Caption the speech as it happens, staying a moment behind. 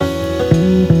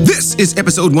This is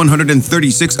episode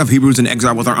 136 of Hebrews in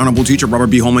Exile with our honorable teacher, Robert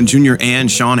B. Holman Jr.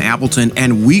 and Sean Appleton.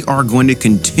 And we are going to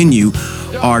continue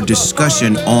our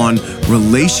discussion on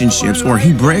relationships or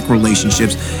Hebraic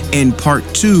relationships in part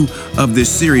 2 of this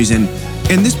series. And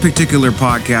in this particular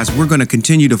podcast, we're going to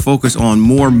continue to focus on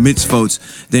more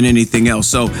mitzvots than anything else.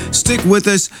 So stick with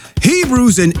us.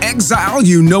 Hebrews in Exile,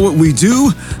 you know what we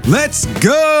do. Let's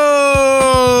go!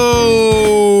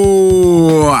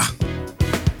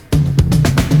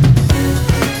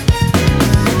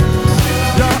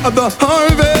 Of the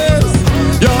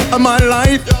harvest, you're of my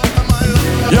life,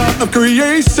 you're of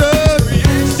creation,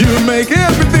 you make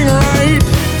everything right.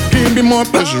 Can't be more.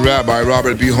 This is Rabbi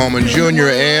Robert B. Holman Jr.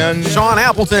 and Sean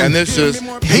Appleton. And this is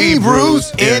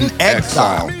Hebrews in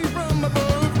Exile.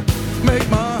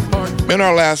 In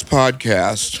our last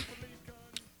podcast,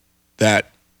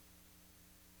 that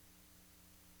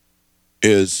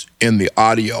is in the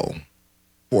audio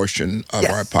portion of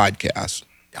our podcast,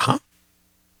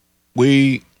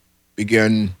 we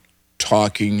began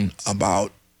talking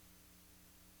about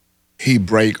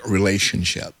Hebraic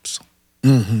relationships.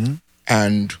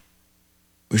 And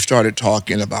we started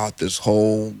talking about this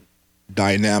whole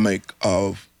dynamic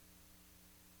of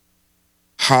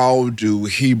how do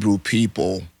Hebrew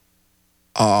people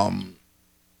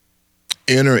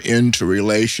enter into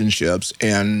relationships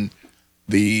and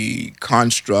the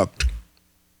construct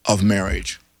of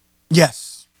marriage.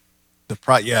 Yes.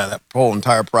 That whole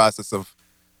entire process of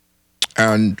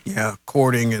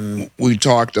courting and we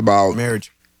talked about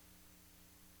marriage.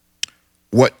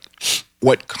 What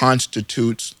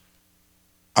constitutes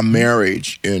a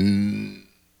marriage in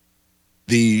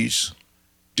these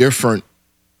different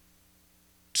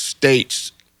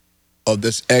states of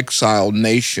this exiled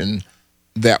nation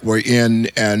that we're in,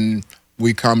 and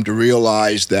we come to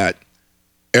realize that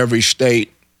every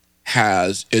state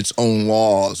has its own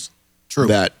laws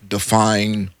that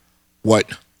define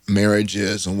what marriage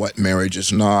is and what marriage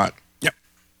is not. Yep.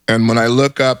 And when I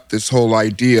look up this whole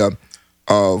idea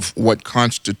of what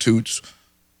constitutes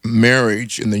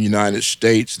marriage in the United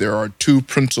States, there are two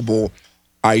principal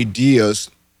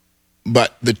ideas,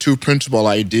 but the two principal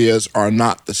ideas are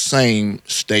not the same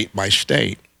state by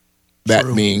state.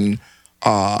 That being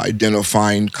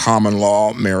identifying common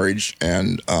law marriage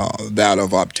and that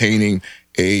of obtaining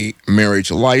a marriage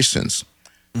license.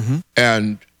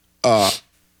 And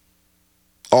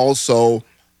also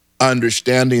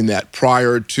understanding that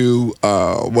prior to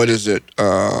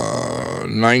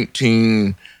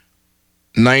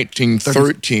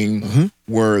 1913,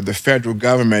 where the federal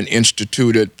government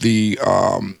instituted the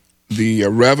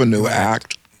Revenue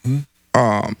Act,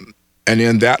 and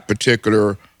in that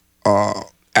particular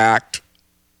act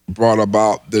brought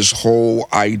about this whole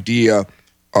idea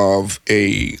of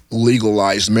a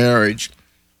legalized marriage,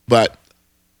 but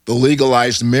the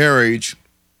legalized marriage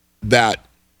that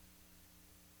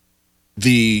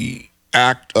the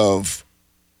act of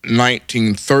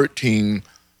 1913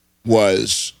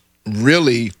 was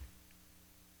really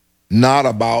not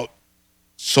about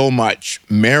so much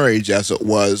marriage as it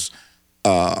was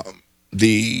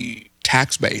the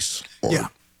tax base.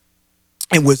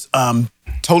 It was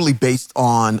totally based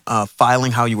on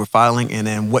filing, how you were filing, and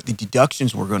then what the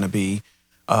deductions were going to be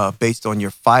based on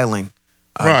your filing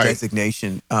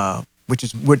designation, which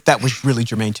is what that was really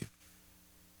germane to.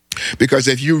 Because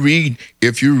if you read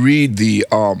the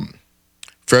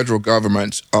federal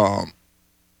government's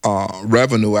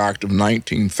Revenue Act of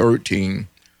 1913,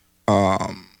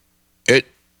 it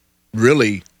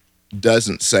really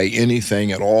doesn't say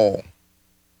anything at all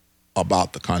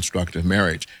about the construct of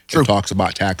marriage. True. It talks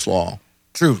about tax law.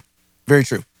 True. Very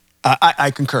true.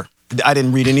 I concur. I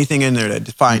didn't read anything in there that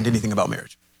defined anything about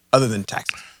marriage other than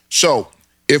taxes. So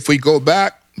if we go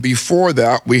back before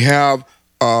that, we have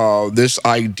this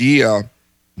idea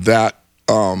that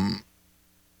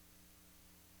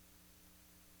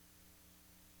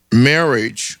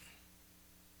marriage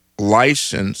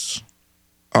license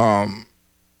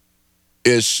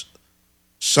is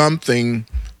something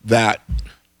that,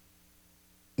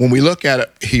 when we look at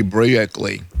it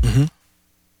Hebraically,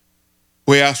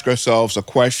 we ask ourselves a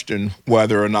question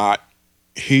whether or not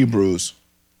Hebrews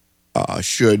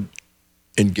should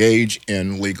engage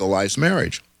in legalized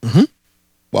marriage.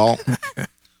 Well,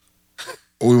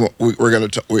 we're going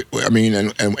to.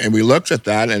 And we looked at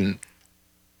that, and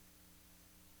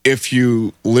if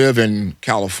you live in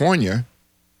California,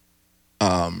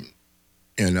 from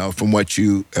what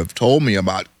you have told me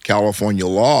about California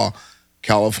law,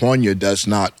 California does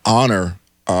not honor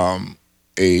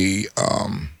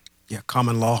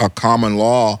common law. A common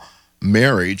law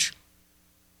marriage.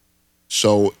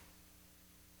 So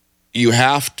you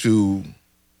have to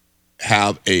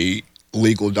have a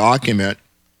legal document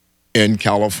in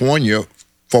California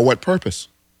for what purpose?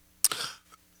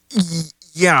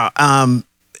 Yeah.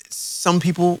 Some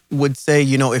people would say,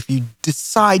 if you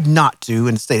decide not to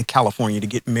in the state of California to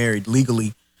get married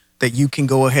legally, that you can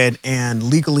go ahead and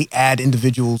legally add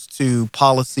individuals to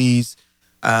policies,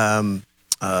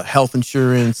 health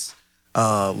insurance,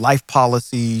 life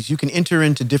policies. You can enter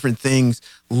into different things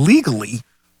legally,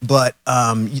 but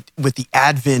with the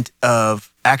advent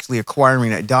of actually acquiring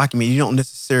that document, you don't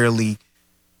necessarily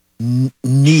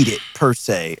need it per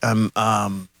se.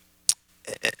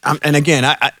 And again,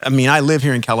 I mean, I live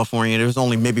here in California. There was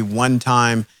only maybe one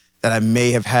time that I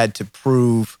may have had to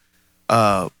prove,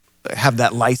 have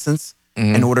that license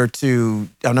in order to,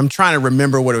 and I'm trying to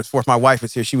remember what it was for. If my wife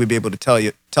was here, she would be able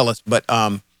to tell us. But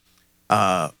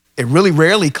it really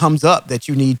rarely comes up that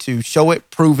you need to show it,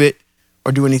 prove it,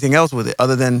 or do anything else with it.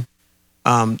 Other than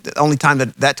the only time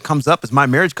that comes up is my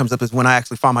marriage comes up is when I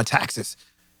actually file my taxes,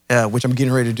 which I'm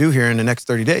getting ready to do here in the next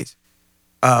 30 days.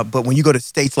 But when you go to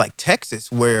states like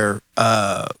Texas, where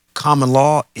common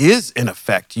law is in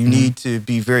effect, you need to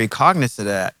be very cognizant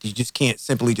of that. You just can't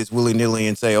simply just willy-nilly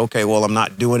and say, okay, well, I'm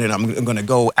not doing it. I'm going to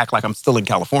go act like I'm still in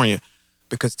California,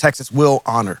 because Texas will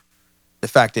honor the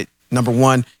fact that, number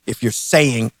one, if you're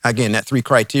saying, again, that 3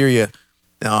 criteria,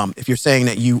 if you're saying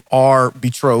that you are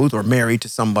betrothed or married to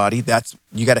somebody,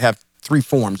 you got to have 3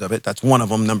 forms of it. That's one of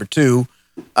them. Number 2,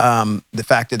 the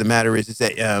fact of the matter is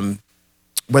that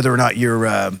whether or not you're,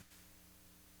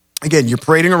 again, you're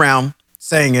parading around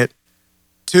saying it.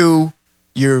 2,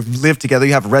 you've lived together,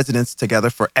 you have residence together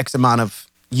for X amount of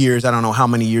years. I don't know how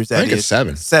many years that is. I think it's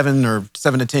 7. 7 or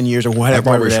 7 to 10 years or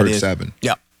whatever. I've always that heard is. 7.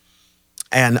 Yeah.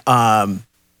 And matter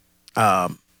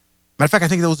of fact, I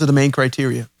think those are the main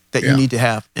criteria that you need to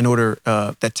have in order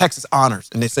that Texas honors.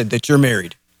 And they said that you're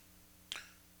married.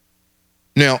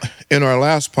 Now, in our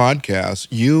last podcast,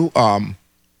 you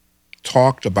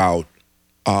talked about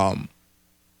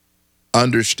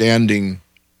understanding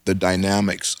the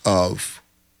dynamics of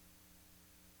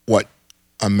what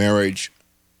a marriage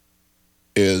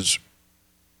is,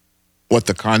 what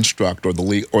the construct or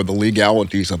the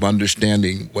legalities of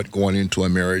understanding what going into a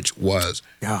marriage was.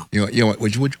 Yeah.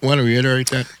 Would you want to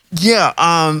reiterate that?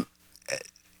 Yeah.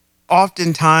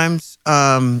 Oftentimes,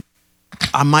 I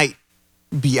might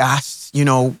be asked,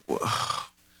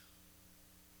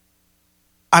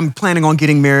 I'm planning on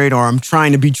getting married, or I'm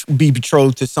trying to be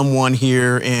betrothed to someone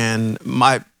here, and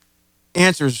my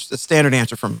answer is a standard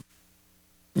answer from,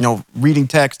 reading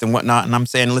text and whatnot. And I'm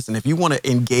saying, listen, if you want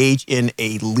to engage in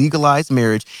a legalized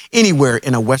marriage anywhere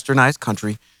in a westernized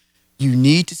country, you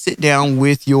need to sit down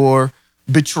with your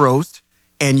betrothed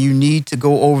and you need to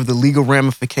go over the legal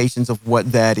ramifications of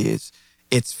what that is.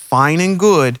 It's fine and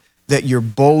good that you're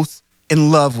both in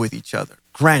love with each other.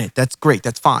 Granted, that's great.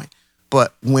 That's fine.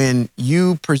 But when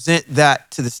you present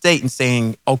that to the state and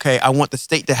saying, okay, I want the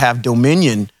state to have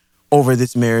dominion over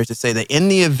this marriage, to say that in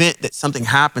the event that something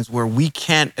happens where we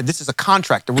can't, this is a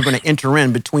contract that we're going to enter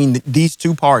in between these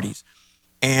 2 parties,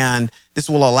 and this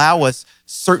will allow us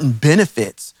certain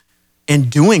benefits in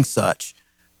doing such.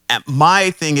 And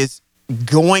my thing is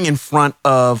going in front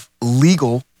of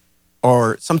legal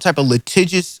or some type of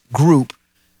litigious group,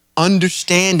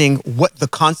 understanding what the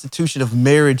Constitution of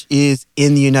marriage is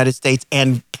in the United States,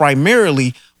 and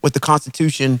primarily what the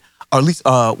Constitution, or at least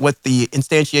what the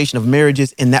instantiation of marriage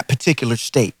is in that particular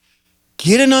state.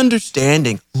 Get an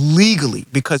understanding legally,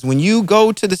 because when you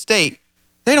go to the state,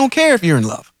 they don't care if you're in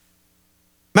love.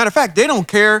 Matter of fact, they don't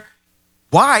care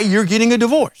why you're getting a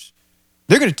divorce.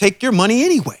 They're going to take your money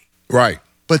anyway. Right.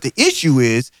 But the issue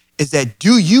is that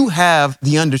do you have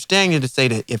the understanding to say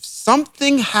that if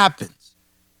something happens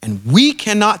and we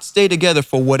cannot stay together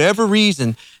for whatever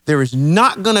reason, there is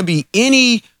not going to be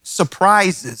any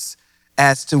surprises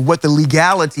as to what the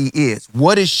legality is.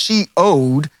 What is she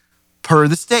owed per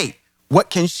the state? What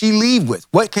can she leave with?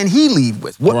 What can he leave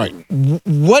with?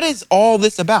 What is all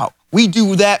this about? We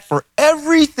do that for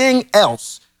everything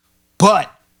else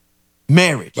but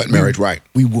marriage. But marriage, right.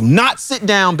 We will not sit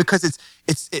down because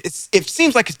it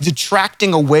seems like it's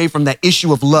detracting away from that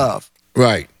issue of love.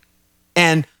 Right.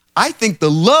 And I think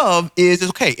the love is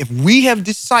okay, if we have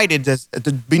decided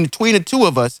between the 2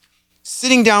 of us,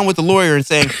 sitting down with the lawyer and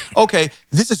saying, okay,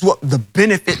 this is what the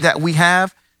benefit that we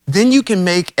have, then you can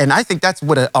make, and I think that's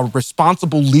what a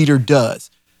responsible leader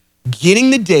does. Getting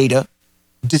the data,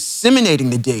 disseminating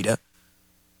the data.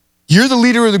 You're the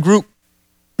leader of the group.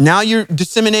 Now you're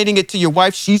disseminating it to your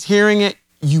wife. She's hearing it.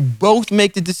 You both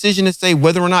make the decision to say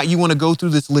whether or not you want to go through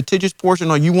this litigious portion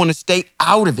or you want to stay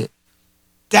out of it.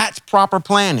 That's proper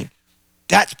planning.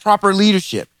 That's proper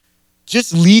leadership.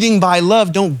 just leading by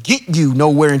love don't get you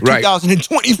nowhere in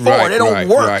 2024. They don't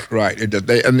work. Right.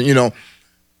 And you know,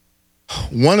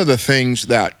 one of the things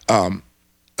that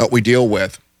that we deal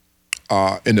with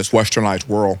in this westernized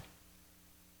world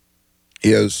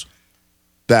is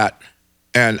that,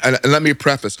 and let me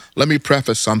preface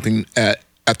something at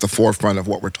the forefront of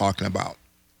what we're talking about.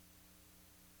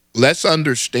 Let's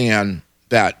understand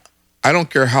that I don't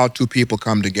care how two people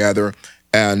come together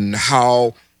and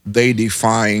how they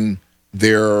define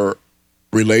their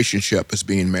relationship as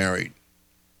being married.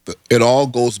 It all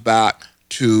goes back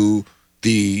to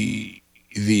the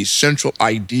central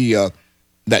idea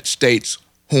that states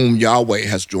whom Yahweh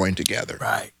has joined together.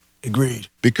 Right. Agreed.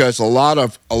 Because a lot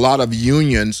of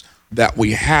unions that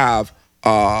we have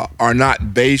are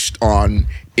not based on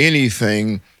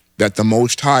anything that the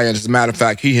Most High, and as a matter of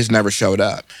fact, He has never showed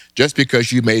up. Just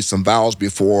because you made some vows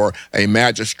before a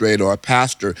magistrate or a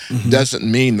pastor doesn't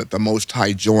mean that the Most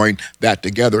High joined that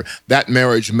together. That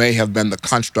marriage may have been the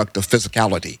construct of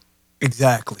physicality.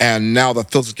 Exactly. And now the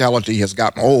physicality has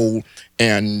gotten old,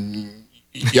 and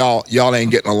y'all ain't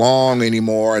getting along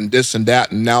anymore, and this and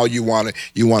that, and now you want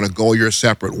to go your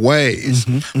separate ways.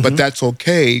 But that's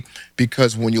okay,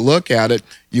 because when you look at it,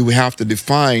 you have to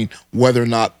define whether or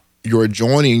not your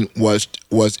joining was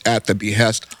at the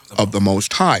behest of the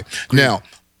Most High. Now,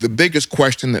 the biggest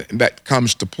question that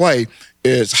comes to play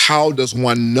is, how does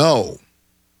one know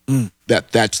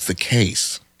that that's the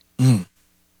case?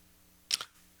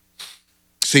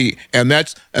 See, and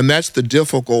that's the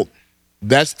difficult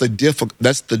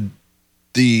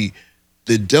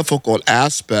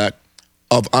aspect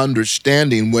of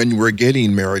understanding when we're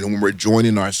getting married and when we're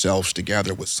joining ourselves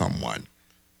together with someone.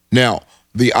 Now,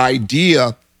 the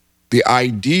idea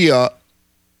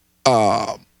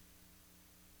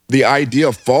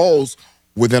falls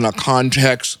within a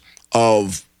context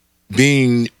of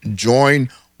being joined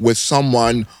with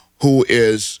someone who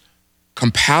is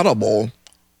compatible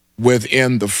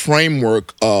within the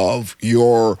framework of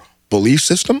your belief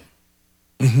system.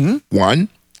 One,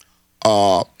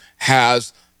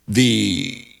 has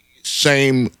the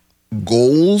same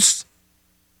goals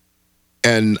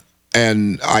and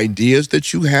ideas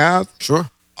that you have. Sure.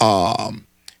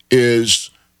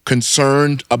 Is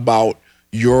concerned about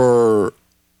your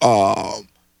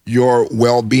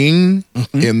well-being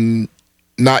in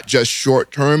not just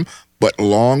short term but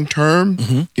long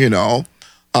term. You know,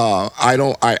 I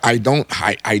don't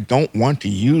want to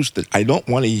use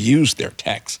their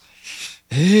text.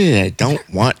 I don't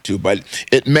want to, but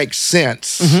it makes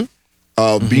sense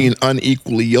of being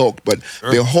unequally yoked. But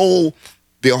the whole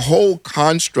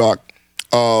construct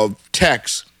of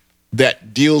text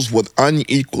that deals with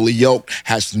unequally yoked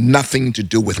has nothing to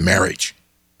do with marriage.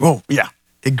 Oh, yeah.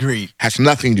 Agreed. Has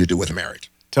nothing to do with marriage.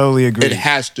 Totally agree. It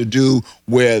has to do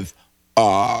with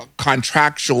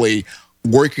contractually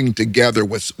working together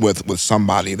with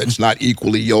somebody that's not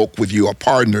equally yoked with you, a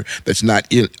partner that's not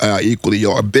equally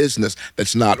yoked, a business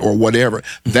that's not, or whatever.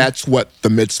 That's what the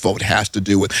mitzvot has to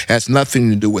do with. It has nothing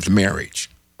to do with marriage.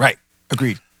 Right.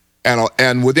 Agreed.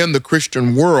 And within the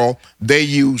Christian world, they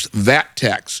use that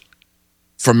text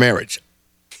for marriage.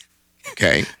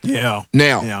 Okay? Yeah.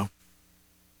 Now,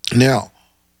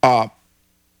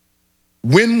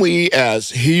 when we as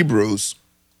Hebrews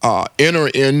enter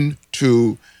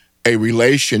into a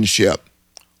relationship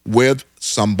with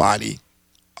somebody,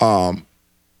 and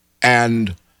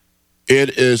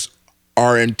it is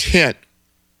our intent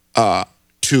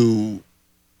to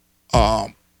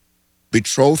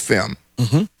betroth them,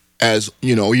 as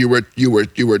you know, you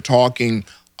were talking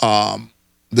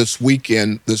this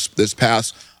weekend, this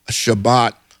past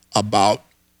Shabbat, about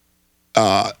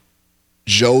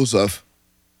Joseph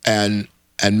and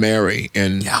Mary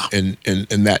in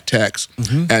that text.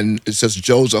 And it says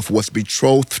Joseph was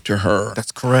betrothed to her.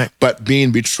 That's correct. But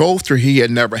being betrothed to her, he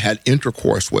had never had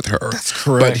intercourse with her. That's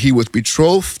correct. But he was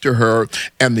betrothed to her,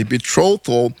 and the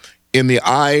betrothal in the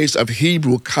eyes of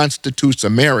Hebrew constitutes a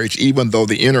marriage, even though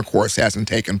the intercourse hasn't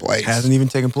taken place. Hasn't even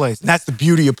taken place. And that's the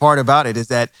beauty part about it, is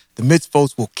that the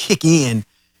mitzvos will kick in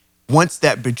once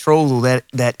that betrothal,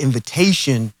 that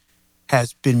invitation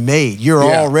has been made. You're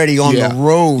already on the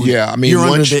road. Yeah, I mean, you're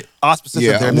under the auspices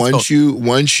of their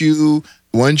mitzvot.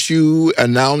 Once you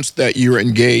announce that you're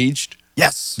engaged,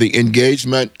 yes, the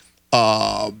engagement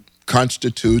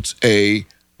constitutes a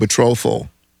betrothal.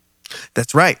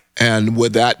 That's right. And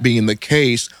with that being the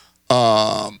case,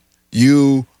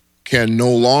 you can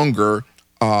no longer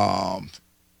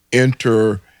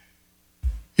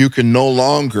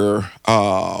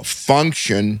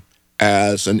function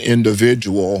as an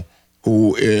individual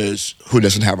who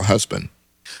doesn't have a husband.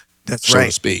 That's so right.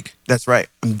 to speak. That's right.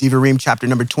 Devarim chapter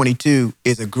number 22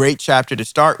 is a great chapter to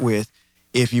start with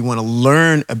if you want to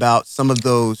learn about some of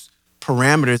those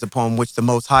parameters upon which the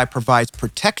Most High provides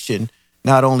protection,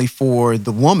 not only for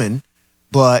the woman,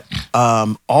 but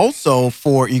also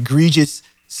for egregious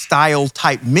style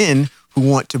type men who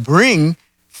want to bring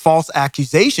false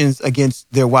accusations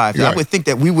against their wives. Right. I would think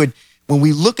that we would, when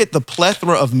we look at the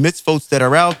plethora of mitzvots that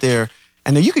are out there,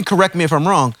 and you can correct me if I'm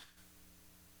wrong,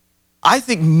 I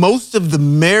think most of the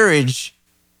marriage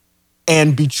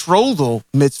and betrothal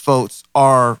mitzvots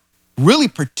are really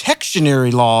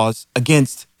protectionary laws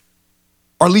against,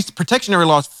 or at least protectionary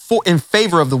laws for in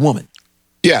favor of the woman.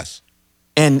 Yes.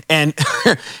 And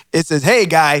it says, "Hey,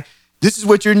 guy, this is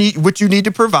what you need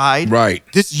to provide. Right.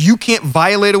 This, you can't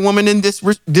violate a woman in this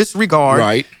regard.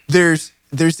 Right. And this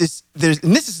is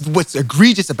what's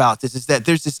egregious about this, is that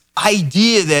there's this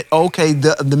idea that, okay,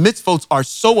 the mitzvots are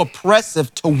so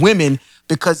oppressive to women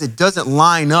because it doesn't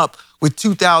line up with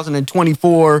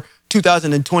 2024,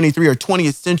 2023, or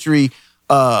 20th century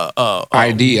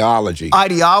ideology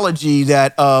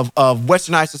that of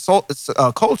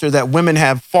westernized culture, that women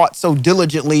have fought so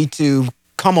diligently to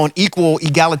come on equal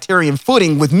egalitarian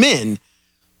footing with men.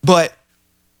 But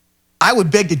I would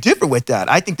beg to differ with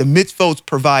that. I think the mitzvots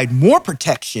provide more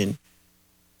protection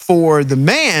for the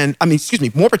man,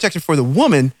 more protection for the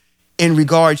woman in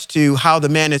regards to how the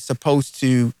man is supposed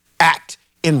to act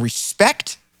in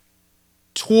respect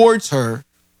towards her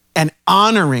and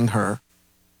honoring her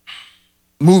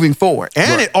moving forward.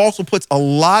 And Right. it also puts a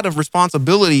lot of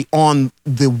responsibility on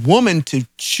the woman to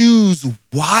choose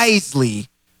wisely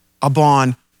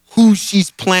upon who she's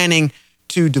planning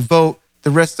to devote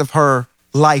the rest of her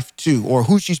life to, or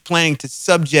who she's planning to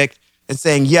subject, and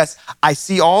saying, yes, I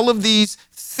see all of these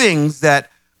things that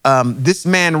this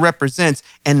man represents,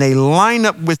 and they line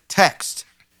up with text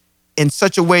in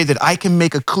such a way that I can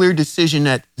make a clear decision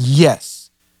that, yes,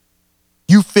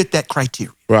 you fit that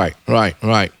criteria. Right.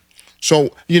 So,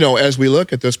 as we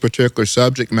look at this particular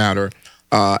subject matter,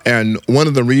 and one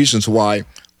of the reasons why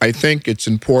I think it's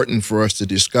important for us to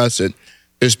discuss it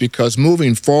is because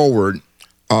moving forward,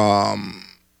 one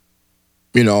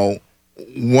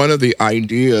of the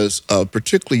ideas of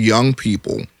particularly young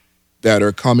people that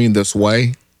are coming this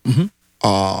way, their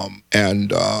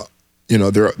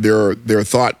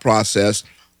thought process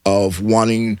of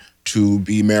wanting to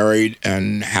be married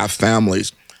and have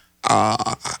families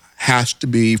has to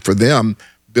be, for them,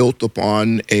 built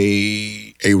upon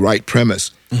a right premise.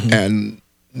 And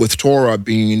with Torah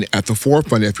being at the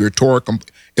forefront, if you're Torah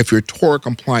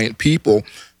compliant people,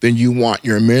 then you want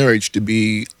your marriage to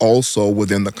be also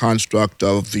within the construct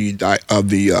of the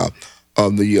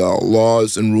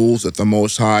laws and rules that the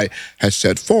Most High has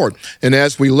set forward. And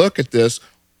as we look at this,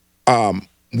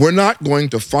 we're not going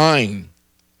to find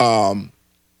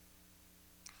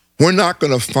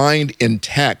in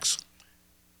text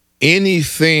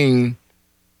anything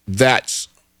that's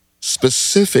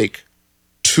specific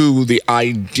to the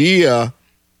idea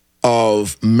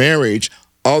of marriage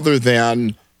other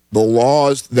than the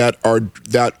laws that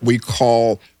we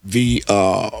call the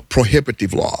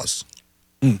prohibitive laws.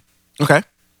 Okay.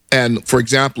 And for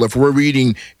example, if we're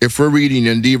reading in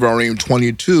Devarim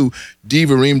 22,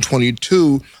 Devarim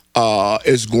 22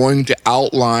 is going to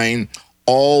outline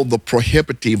all the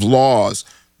prohibitive laws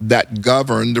that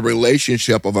govern the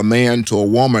relationship of a man to a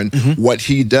woman, what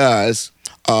he does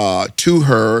to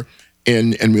her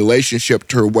in relationship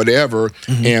to her, whatever,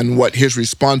 and what his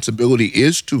responsibility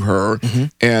is to her,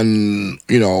 and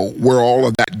where all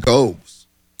of that goes.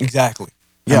 Exactly.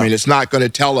 Yeah. I mean, it's not going to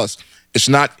tell us. It's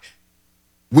not.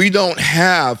 We don't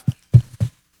have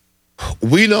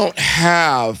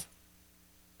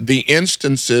the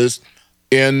instances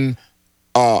in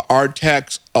our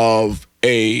text of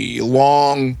a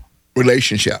long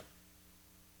relationship.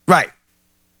 Right.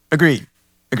 Agreed.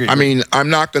 I mean, I'm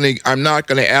not gonna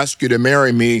ask you to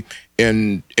marry me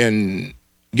I'm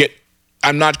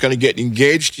not gonna get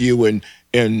engaged to you in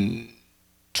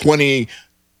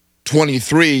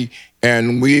 2023,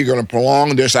 and we're gonna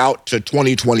prolong this out to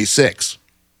 2026.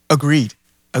 Agreed.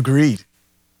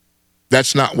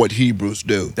 That's not what Hebrews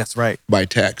do. That's right. By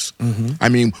text. I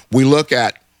mean, we look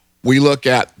at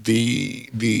the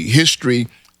history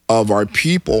of our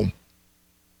people,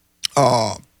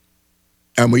 and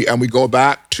we go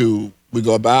back to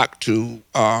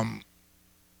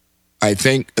I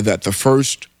think that the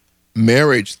first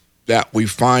marriage that we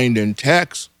find in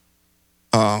text,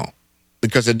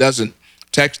 because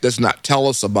text does not tell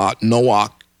us about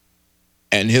Noah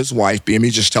and his wife being. He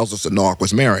just tells us that Noah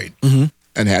was married and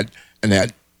had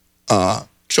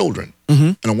children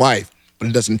and a wife, but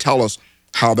it doesn't tell us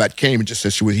how that came. It just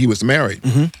says he was married.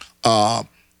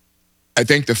 I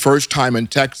think the first time in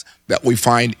text that we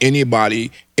find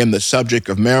anybody in the subject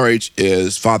of marriage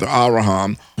is Father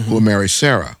Abraham, who married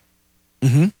Sarah.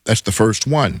 That's the first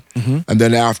one. And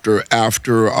then after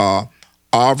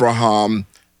Abraham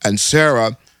and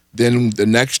Sarah, then the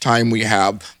next time we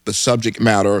have the subject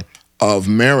matter of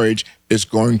marriage is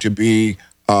going to be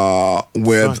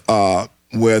with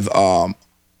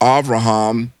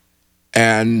Abraham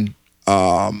and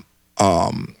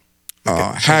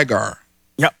Hagar.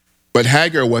 Yep. But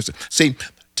Hagar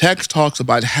text talks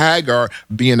about Hagar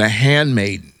being a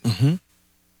handmaiden.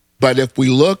 But if we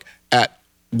look at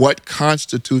what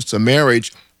constitutes a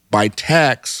marriage by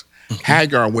text,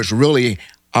 Hagar was really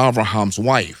Abraham's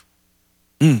wife.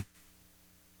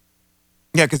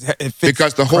 Yeah, because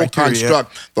the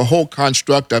whole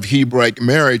construct of Hebraic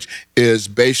marriage is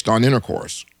based on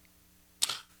intercourse.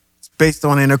 It's based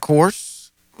on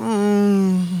intercourse.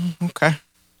 Okay.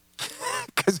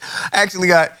 Because actually,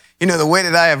 the way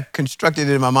that I have constructed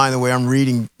it in my mind, the way I'm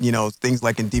reading, things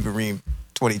like in Devarim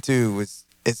 22,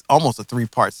 it's almost a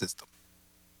 3-part system,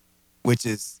 which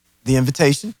is the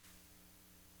invitation.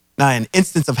 Now, in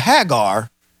instance of Hagar,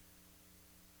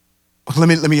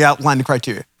 let me outline the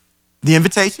criteria. The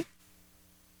invitation.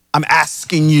 I'm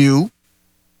asking you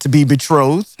to be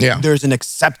betrothed. Yeah. There's an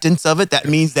acceptance of it. That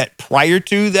means that prior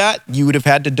to that, you would have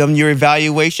had to done your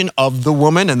evaluation of the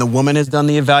woman, and the woman has done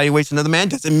the evaluation of the man.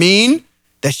 Doesn't mean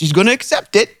that she's going to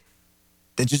accept it.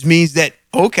 That just means that,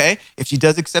 okay, if she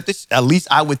does accept it, at least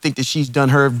I would think that she's done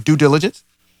her due diligence.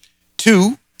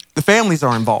 2, the families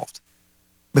are involved,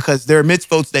 because there are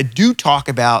mitzvots that do talk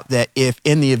about that if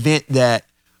in the event that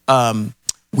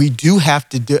we do have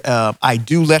to, I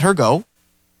do let her go,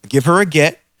 give her a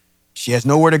get. She has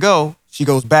nowhere to go. She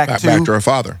goes back to her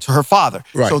father. To her father.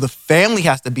 Right. So the family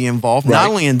has to be involved, Right. not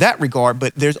only in that regard,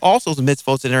 but there's also some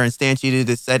mitzvot that are instantiated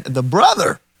that said the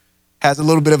brother has a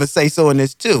little bit of a say-so in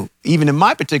this too. Even in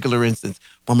my particular instance,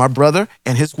 when my brother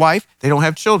and his wife, they don't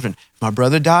have children. If my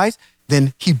brother dies,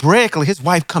 then Hebraically, his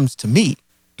wife comes to me.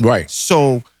 Right.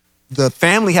 So the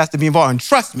family has to be involved. And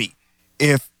trust me,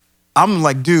 if I'm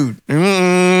like, dude,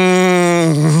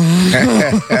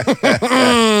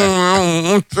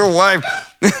 your wife.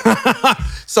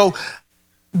 So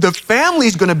the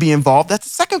family's going to be involved. That's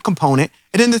the second component.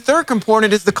 And then the third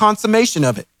component is the consummation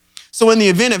of it. So in the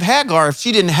event of Hagar, if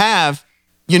she didn't have,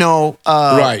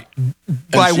 right.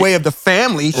 by way of the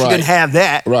family, she Right. didn't have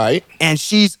that. Right. And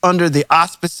she's under the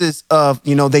auspices of,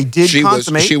 they did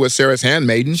consummate. She was Sarah's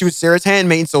handmaiden. She was Sarah's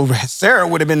handmaiden, so Sarah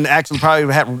would have been actually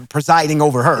probably presiding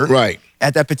over her Right.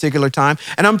 at that particular time.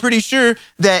 And I'm pretty sure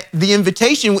that the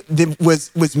invitation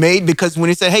was made because when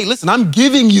he said, hey, listen, I'm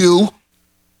giving you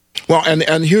Well,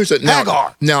 and here's it now.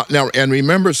 Hagar. Now, and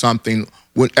remember something.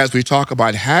 As we talk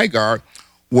about Hagar,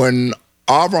 when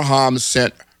Abraham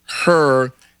sent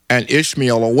her and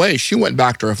Ishmael away, she went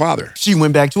back to her father. She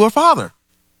went back to her father.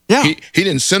 Yeah. He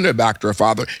didn't send her back to her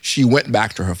father. She went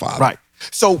back to her father. Right.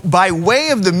 So by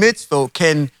way of the mitzvah,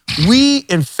 can we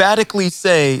emphatically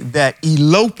say that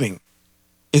eloping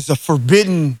is a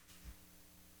forbidden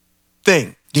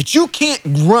thing? That you can't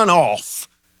run off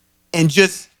and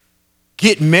just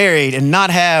get married and not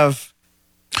have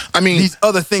these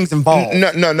other things involved?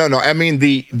 No. I mean,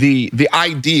 the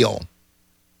ideal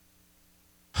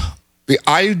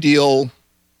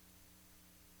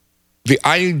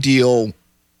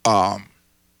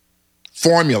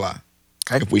formula,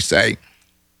 Okay. if we say,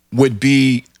 would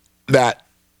be that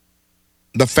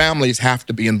the families have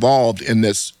to be involved in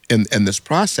this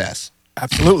process.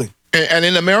 Absolutely. And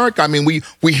in America, I mean,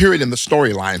 we hear it in the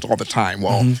storylines all the time.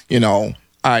 Well,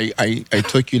 I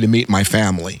took you to meet my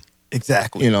family.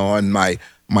 Exactly. And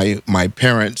my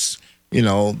parents,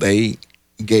 they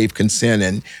gave consent,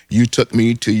 and you took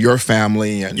me to your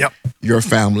family, and Yep. your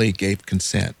family gave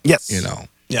consent. Yes.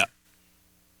 Yeah.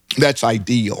 That's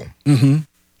ideal.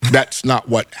 That's not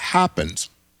what happens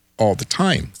all the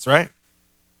time, That's right.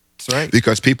 That's right.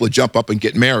 because people jump up and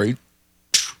get married.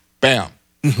 Bam.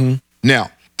 Now,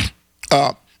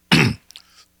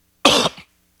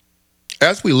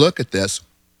 as we look at this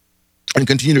and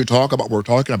continue to talk about what we're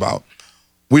talking about,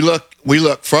 we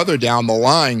look further down the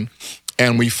line,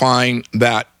 and we find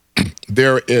that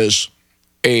there is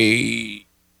in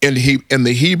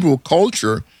the Hebrew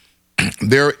culture,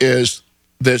 there is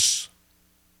this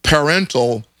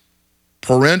parental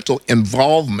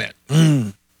involvement.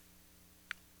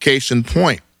 Case in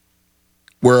point,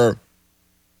 where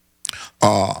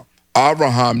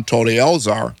Abraham told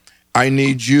Elazar, I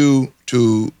need you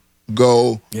to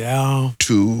go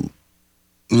to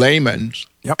Laman's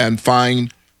Yep. and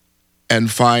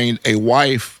find a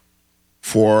wife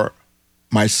for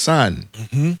my son.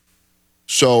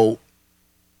 So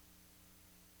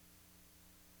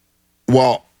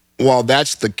while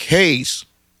that's the case,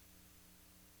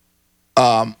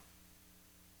 Eleazar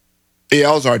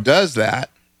does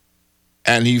that,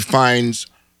 and he finds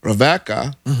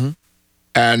Rebecca,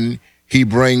 and he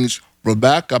brings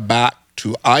Rebecca back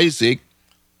to Isaac.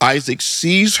 Isaac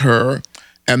sees her,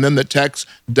 and then the text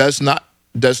does not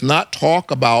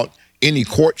talk about any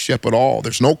courtship at all.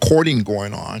 There's no courting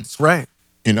going on. That's right.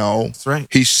 That's right.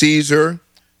 He sees her,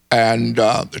 and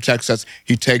the text says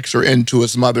he takes her into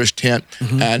his mother's tent,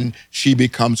 and she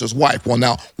becomes his wife. Well,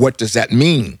 now, what does that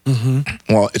mean?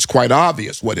 Well, it's quite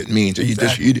obvious what it means.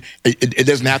 Exactly. It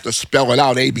doesn't have to spell it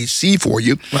out ABC for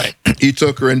you. Right. He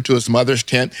took her into his mother's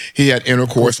tent. He had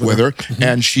intercourse with her,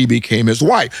 and she became his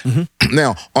wife.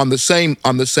 Now, on the same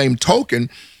token,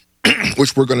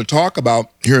 which we're going to talk about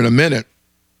here in a minute,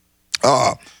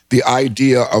 the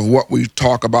idea of what we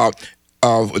talk about,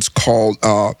 it's called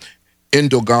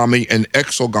endogamy and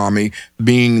exogamy,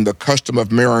 being the custom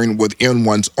of marrying within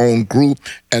one's own group,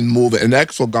 and moving, and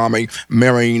exogamy,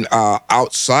 marrying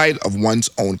outside of one's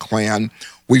own clan.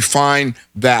 We find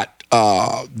that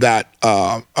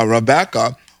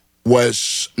Rebecca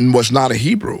was not a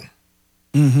Hebrew.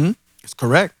 That's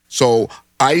correct. So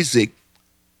Isaac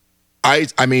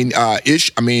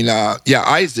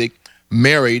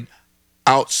married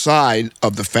outside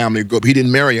of the family group. He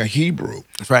didn't marry a Hebrew.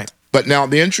 That's right. But now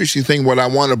the interesting thing, what I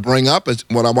want to bring up in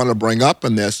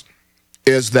this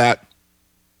is that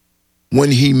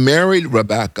when he married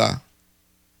Rebecca,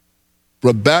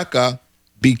 Rebecca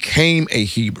became a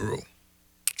Hebrew.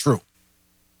 True.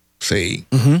 See,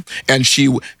 and she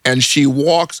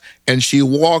walks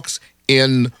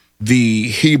in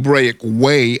the Hebraic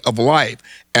way of life,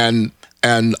 and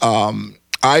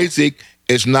Isaac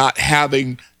is not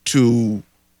having to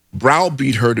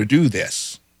browbeat her to do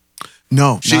this.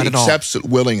 No, She not at all. accepts it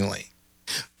willingly.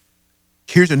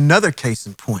 Here's another case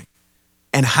in point,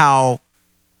 and how,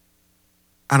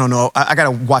 I don't know, I got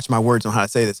to watch my words on how to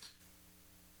say this.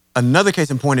 Another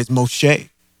case in point is Moshe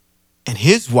and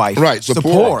his wife, Right,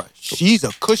 Zipporah. She's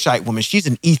a Cushite woman. She's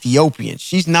an Ethiopian.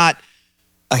 She's not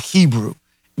a Hebrew.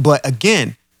 But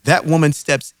again, that woman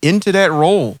steps into that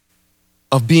role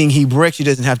of being Hebraic. She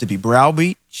doesn't have to be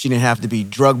browbeat. She didn't have to be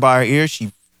drugged by her ear.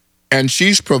 She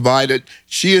is provided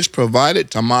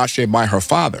to Moshe by her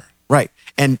father. Right.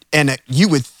 And you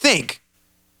would think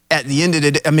at the end of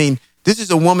the day, I mean, this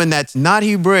is a woman that's not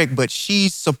Hebraic, but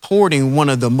she's supporting one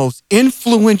of the most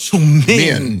influential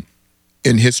men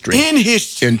in history.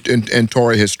 In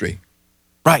Torah history.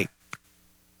 Right.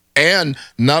 And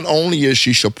not only is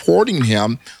she supporting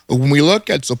him, but when we look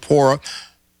at Zipporah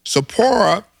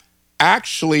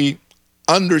actually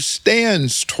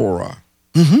understands Torah.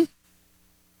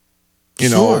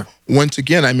 Sure. Once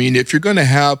again, I mean, if you're going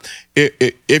to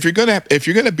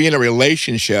be in a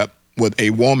relationship with a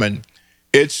woman,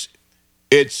 and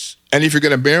if you're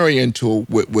going to marry into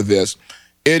with this,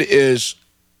 it is.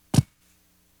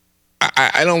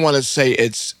 I don't want to say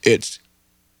it's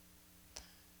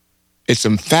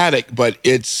emphatic, but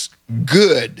it's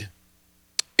good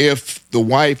if the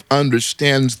wife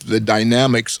understands the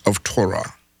dynamics of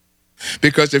Torah.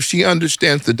 Because if she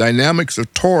understands the dynamics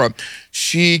of Torah,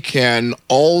 she can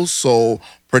also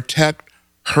protect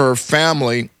her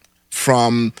family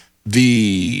from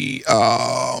the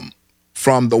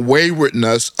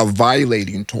waywardness of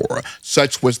violating Torah.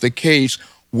 Such was the case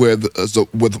with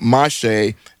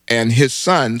Moshe and his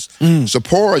sons.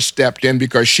 Zipporah stepped in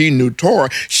because she knew Torah.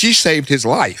 She saved his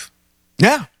life.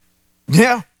 Yeah.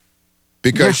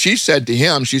 Because she said to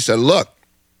him, she said, look,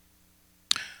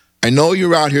 I know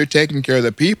you're out here taking care of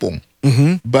the people,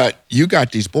 but you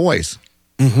got these boys,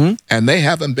 and they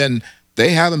haven't been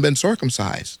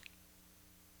circumcised,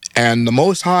 and the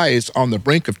Most High is on the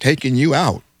brink of taking you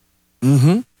out.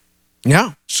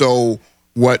 Yeah. So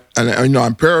what? And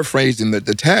I'm paraphrasing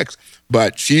the text,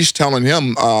 but she's telling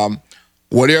him,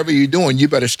 whatever you're doing, you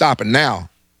better stop it now.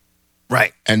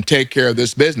 Right. And take care of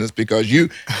this business, because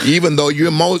even though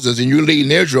you're Moses and you're leading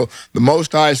Israel, the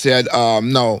Most High said,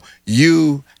 no,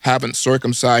 you haven't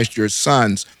circumcised your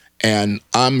sons, and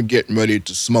I'm getting ready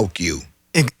to smoke you.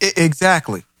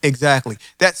 Exactly.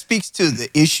 That speaks to the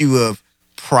issue of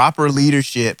proper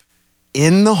leadership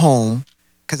in the home.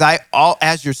 Because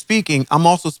as you're speaking, I'm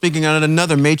also speaking on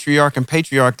another matriarch and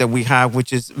patriarch that we have,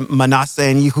 which is Manasseh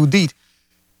and Yehudit.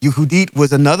 Yehudit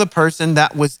was another person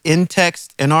that was in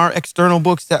text in our external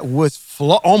books that was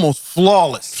almost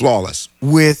flawless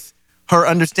with her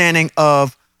understanding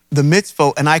of the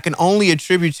mitzvot. And I can only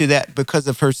attribute to that because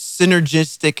of her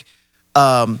synergistic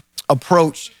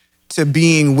approach to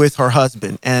being with her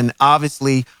husband. And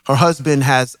obviously her husband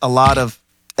has a lot of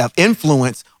of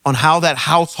influence on how that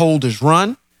household is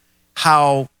run,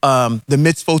 how the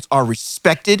mitzvots are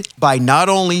respected by not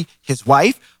only his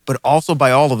wife, but also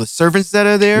by all of the servants that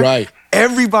are there. Right.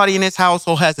 Everybody in his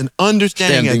household has an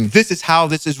understanding of this is how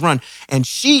this is run. And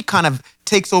she kind of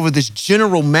takes over this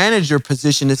general manager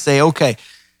position to say, okay,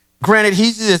 granted,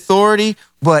 he's the authority,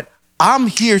 but I'm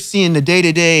here seeing the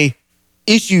day-to-day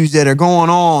issues that are going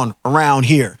on around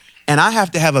here. And I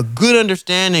have to have a good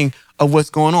understanding of what's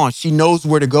going on. She knows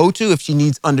where to go to if she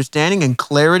needs understanding and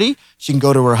clarity. She can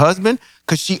go to her husband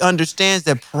because she understands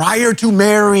that prior to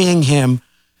marrying him,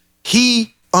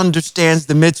 he understands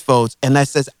the mitzvot, and that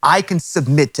says, I can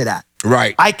submit to that.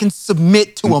 Right. I can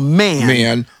submit to a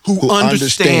man who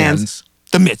understands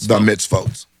the mitzvot. The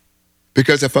mitzvot.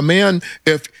 Because if a man,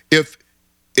 if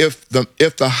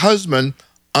the husband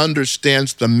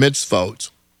understands the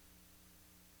mitzvot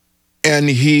and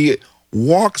he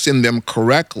walks in them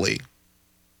correctly,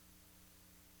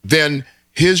 then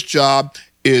his job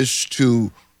is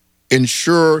to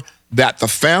ensure that the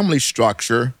family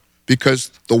structure,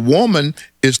 because the woman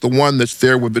is the one that's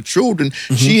there with the children,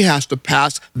 she has to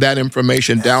pass that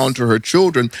information down to her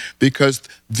children, because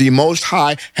the Most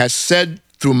High has said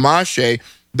through Moshe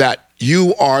that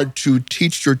you are to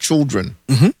teach your children.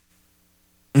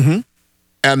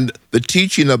 And the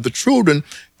teaching of the children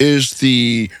is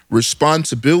the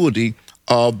responsibility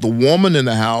of the woman in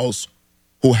the house,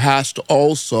 who has to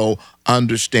also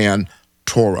understand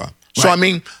Torah. So, I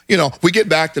mean, you know, we get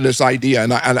back to this idea,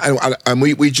 and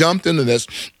we jumped into this,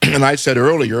 and I said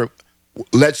earlier,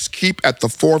 let's keep at the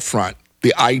forefront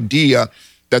the idea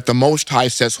that the Most High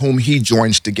says whom He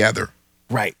joins together.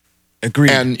 Right.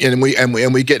 Agreed. And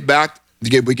we get back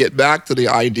to the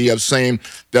idea of saying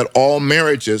that all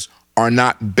marriages are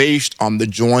not based on the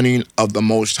joining of the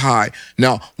Most High.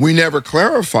 Now, we never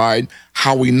clarified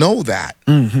how we know that,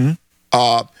 and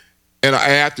I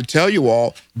have to tell you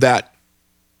all that.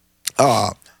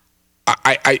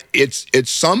 It's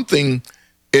something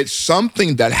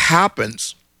that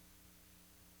happens,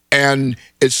 and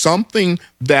it's something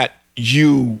that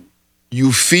you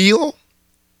feel,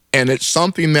 and it's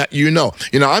something that you know.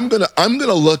 You know, I'm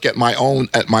gonna look at my own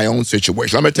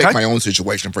situation. I'm gonna take my own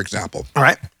situation, for example. All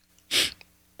right.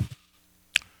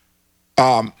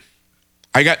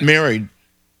 I got married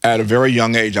at a very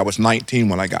young age. I was 19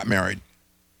 when I got married,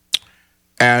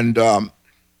 and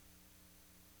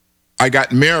I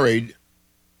got married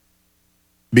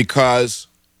because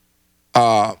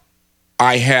I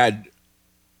had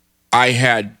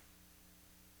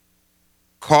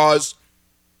caused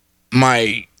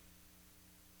my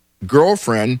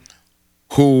girlfriend,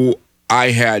 who I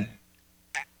had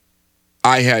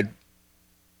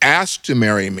asked to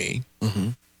marry me,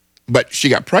 but she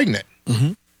got pregnant.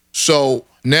 So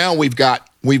now we've got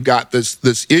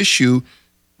this issue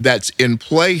that's in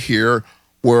play here,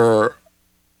 where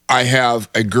I have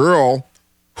a girl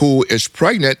who is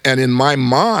pregnant, and in my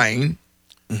mind,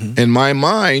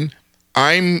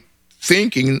 I'm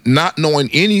thinking, not knowing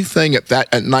anything at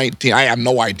 19, I have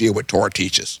no idea what Torah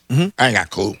teaches. I ain't got a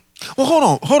clue. Well,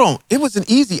 hold on. It was an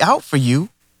easy out for you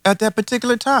at that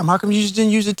particular time. How come you just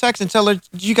didn't use the text and tell her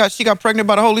she got pregnant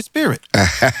by the Holy Spirit?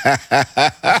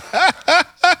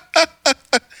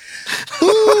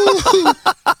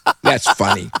 That's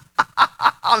funny.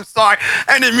 I'm sorry.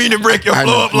 I didn't mean to break your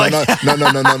flow up like that. No,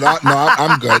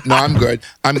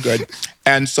 I'm good.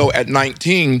 And so at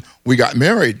 19, we got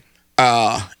married.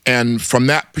 And from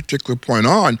that particular point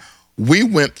on, we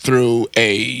went through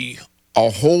a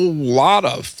whole lot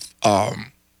of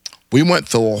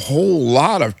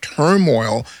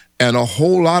turmoil and a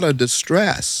whole lot of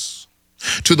distress,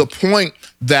 to the point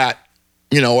that,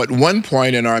 you know, at one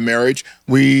point in our marriage,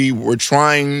 we were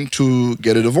trying to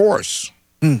get a divorce.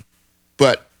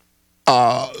 But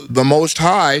the Most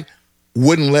High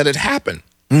wouldn't let it happen.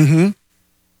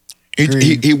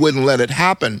 He wouldn't let it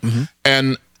happen.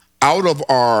 And out of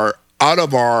our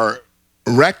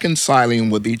reconciling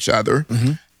with each other,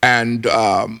 and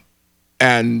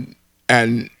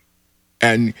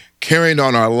carrying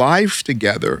on our lives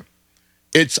together,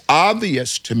 it's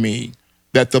obvious to me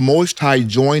that the Most High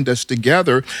joined us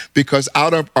together, because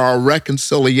out of our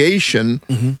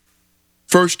reconciliation,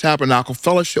 First Tabernacle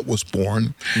Fellowship was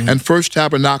born, and First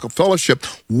Tabernacle Fellowship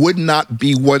would not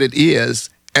be what it is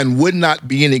and would not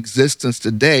be in existence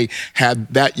today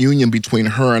had that union between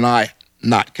her and I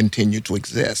not continued to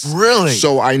exist. Really?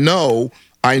 So I know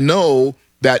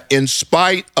that in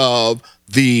spite of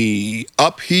the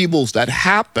upheavals that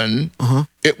happened,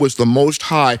 it was the Most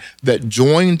High that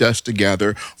joined us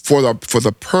together for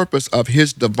the purpose of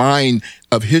his divine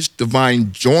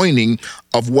joining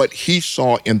of what he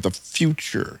saw in the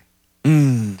future.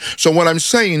 So what I'm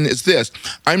saying is this.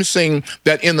 I'm saying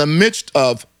that in the midst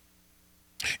of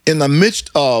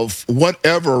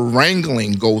whatever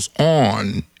wrangling goes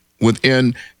on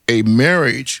within a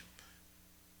marriage,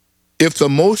 if the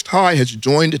Most High has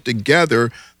joined it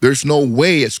together, there's no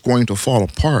way it's going to fall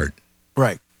apart.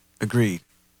 Right. Agreed.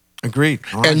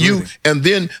 Oh, And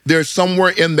then there's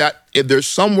somewhere in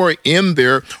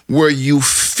there where you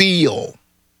feel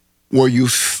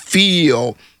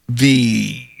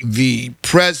the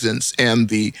presence and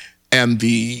the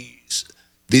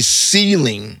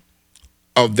sealing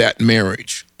of that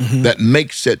marriage that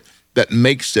makes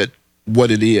it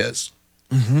what it is.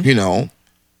 You know,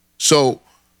 so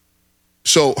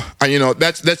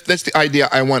that's the idea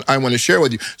I want to share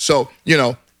with you. So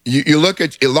you look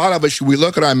at a lot of us. We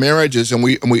look at our marriages and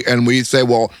we say,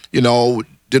 well,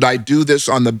 did I do this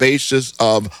on the basis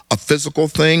of a physical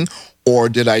thing, or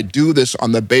did I do this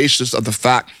on the basis of the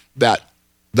fact that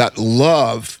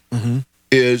love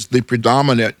is the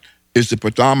predominant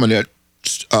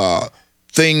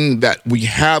thing that we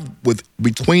have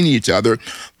between each other?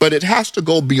 But it has to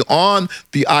go beyond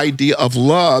the idea of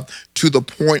love to the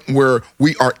point where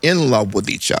we are in love with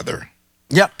each other.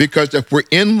 Yeah. Because if we're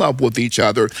in love with each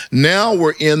other, now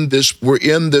we're in this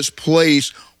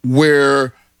place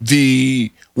where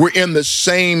we're in the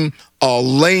same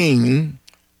lane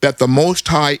that the Most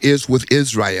High is with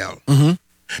Israel.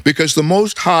 Because the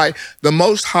Most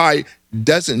High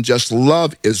doesn't just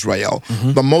love Israel.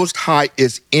 The Most High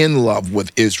is in love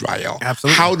with Israel.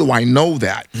 Absolutely. How do I know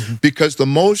that? Because the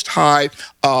Most High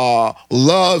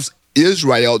loves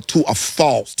Israel to a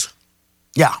fault.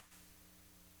 Yeah.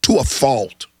 To a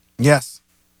fault. Yes.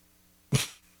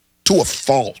 To a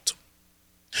fault.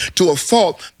 To a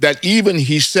fault that even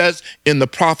he says in the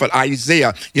prophet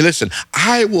Isaiah, listen,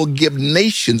 I will give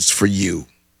nations for you.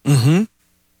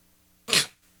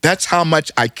 That's how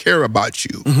much I care about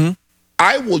you.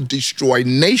 I will destroy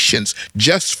nations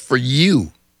just for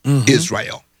you,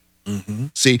 Israel.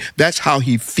 See, that's how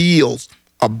he feels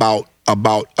about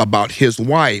his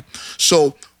wife.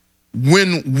 So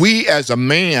when we as a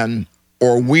man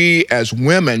or we as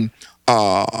women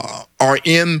are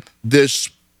in this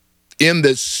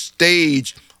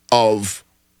stage of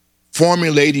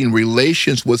formulating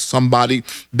relations with somebody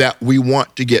that we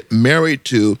want to get married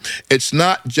to, it's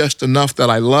not just enough that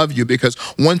I love you, because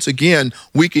once again,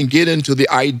 we can get into the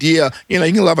idea, you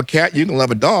can love a cat, you can love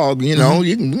a dog, you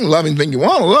can love anything you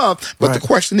want to love. But the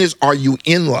question is, are you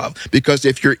in love? Because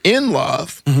if you're in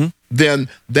love, then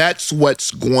that's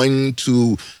what's going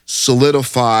to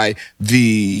solidify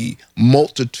the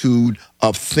multitude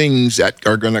of things that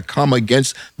are going to come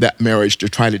against that marriage to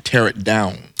try to tear it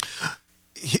down.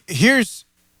 Here's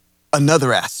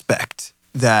another aspect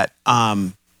that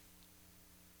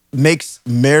makes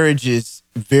marriages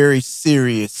very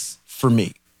serious for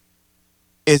me.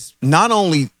 Is not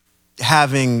only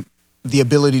having the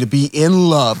ability to be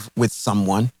in love with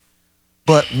someone,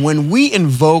 but when we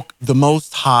invoke the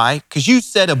Most High, because you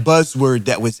said a buzzword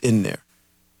that was in there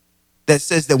that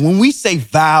says that when we say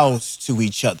vows to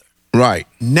each other, right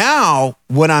now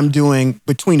what I'm doing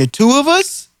between the two of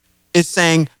us is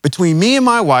saying, between me and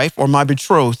my wife or my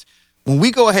betrothed, when we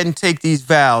go ahead and take these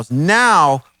vows,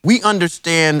 now we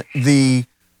understand the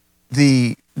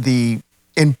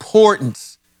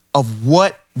importance of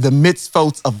what the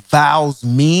mitzvots of vows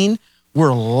mean.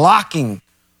 We're locking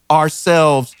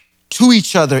ourselves to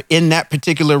each other in that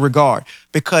particular regard,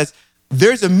 because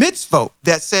there's a mitzvot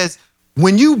that says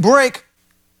when you break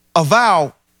a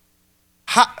vow,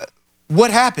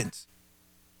 what happens?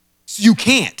 You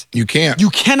can't. You can't. You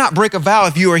cannot break a vow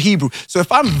if you are Hebrew. So if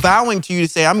I'm vowing to you to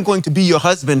say, I'm going to be your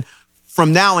husband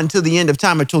from now until the end of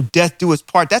time, until death do us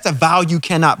part, that's a vow you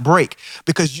cannot break.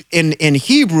 Because in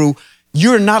Hebrew,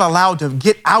 you're not allowed to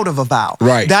get out of a vow.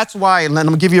 Right. That's why, and I'm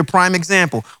going to give you a prime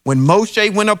example. When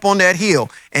Moshe went up on that hill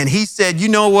and he said, you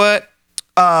know what?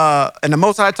 And the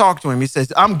Most High talked to him. He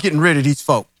says, I'm getting rid of these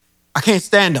folk. I can't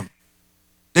stand them.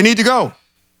 They need to go.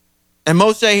 And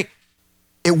Moshe,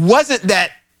 it wasn't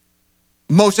that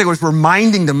Moshe was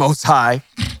reminding the Most High.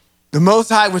 The Most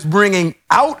High was bringing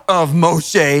out of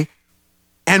Moshe,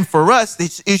 and for us,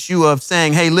 this issue of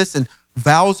saying, hey, listen,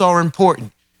 vows are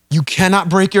important. You cannot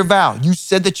break your vow. You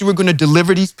said that you were going to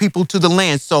deliver these people to the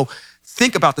land. So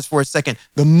think about this for a second.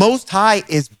 The Most High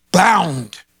is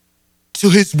bound to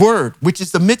his word, which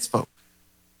is the mitzvah.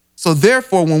 So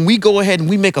therefore, when we go ahead and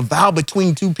we make a vow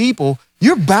between two people,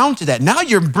 you're bound to that. Now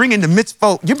you're bringing the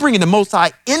mitzvah, you're bringing the Most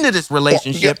High into this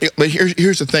relationship. Well, but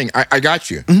here's the thing. I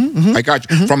got you. I got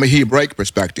you from a Hebraic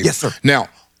perspective. Yes, sir. Now,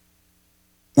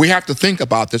 we have to think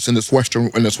about this in this Western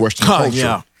culture.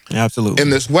 Yeah, absolutely.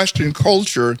 In this Western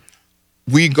culture,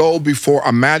 we go before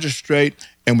a magistrate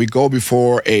and we go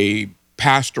before a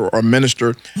pastor or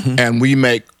minister, and we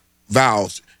make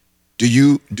vows. Do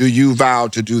you vow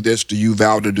to do this? Do you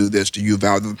vow to do this? Do you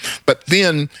vow to? But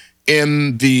then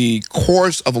in the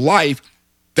course of life,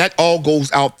 that all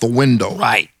goes out the window.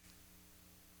 Right.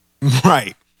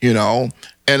 Right. You know,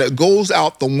 and it goes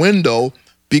out the window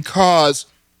because,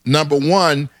 number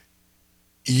one,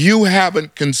 you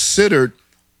haven't considered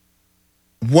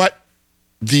what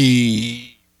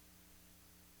the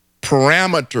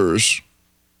parameters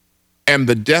and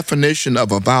the definition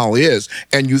of a vow is.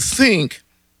 And you think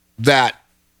that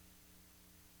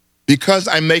because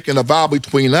I'm making a vow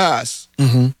between us,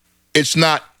 it's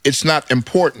not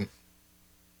important.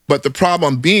 But the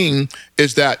problem being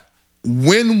is that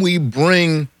when we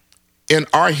bring in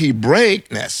our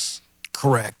Hebraicness,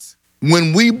 correct,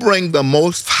 when we bring the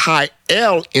Most High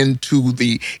El into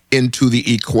the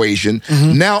equation,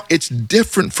 now it's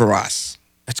different for us.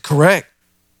 That's correct.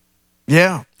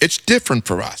 Yeah. It's different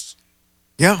for us.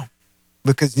 Yeah.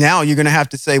 Because now you're going to have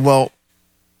to say, well,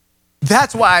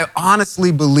 that's why I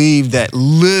honestly believe that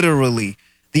literally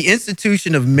the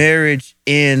institution of marriage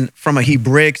from a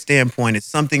Hebraic standpoint is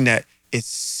something that is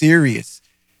serious,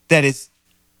 that is,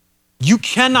 you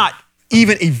cannot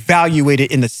even evaluate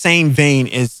it in the same vein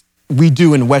as we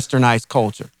do in westernized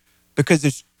culture, because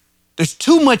there's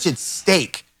too much at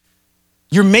stake.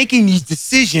 You're making these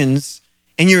decisions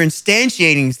and you're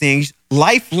instantiating things,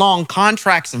 lifelong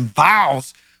contracts and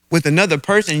vows with another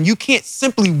person. And you can't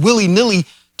simply willy-nilly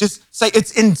just say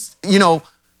it's in,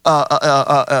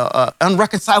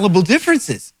 unreconcilable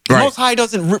differences. The Right. Most High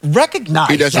doesn't recognize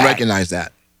that. He doesn't recognize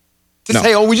that. To No.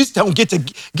 say, oh, we just don't get to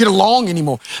get along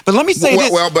anymore. But let me say this.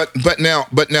 But now.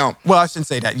 Well, I shouldn't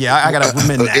say that. Yeah, I gotta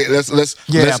amend that. Let's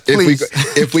please.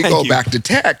 if we go Thank you. back to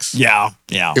text. Yeah.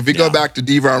 If we go back to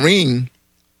Devarim,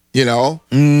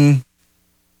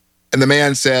 and the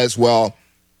man says, well,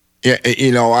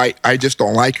 I just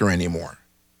don't like her anymore.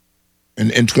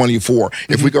 In 24.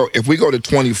 If we go to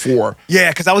 24. Yeah,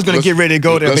 because I was going to get ready to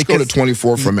go there. Let's go to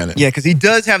 24 for a minute. Yeah, because he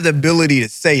does have the ability to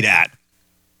say that.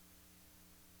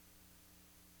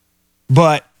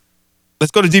 But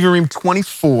let's go to Devarim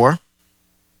 24.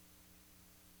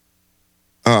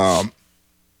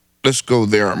 Let's go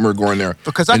there. We're going there.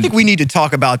 Because I think we need to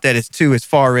talk about that as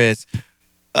far as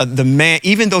the man,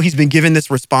 even though he's been given this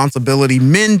responsibility,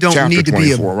 men don't Chapter need to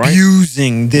 24, be right?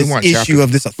 abusing this We want issue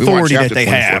of this we want authority that chapter they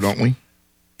 24, have. don't we?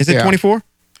 Is it Yeah. 24?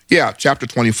 Yeah, chapter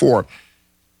 24.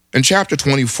 In chapter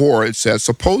 24, it says,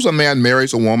 suppose a man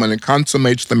marries a woman and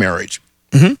consummates the marriage.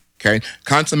 Okay?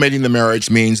 Consummating the marriage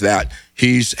means that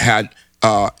he's had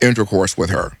intercourse with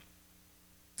her.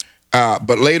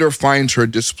 But later finds her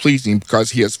displeasing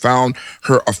because he has found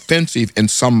her offensive in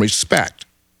some respect.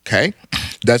 Okay?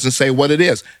 Doesn't say what it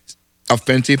is.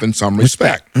 Offensive in some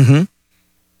respect.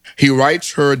 He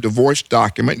writes her a divorce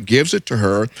document, gives it to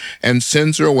her, and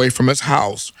sends her away from his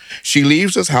house. She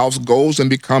leaves his house, goes and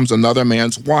becomes another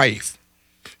man's wife.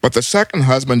 But the second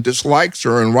husband dislikes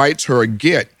her and writes her a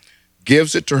get,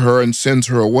 gives it to her and sends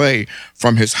her away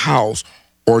from his house,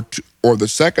 or the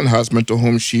second husband to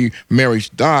whom she marries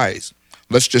dies.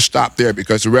 Let's just stop there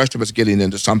because the rest of it's getting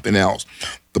into something else.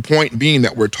 The point being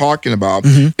that we're talking about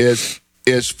is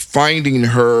finding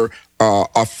her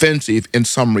offensive in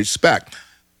some respect.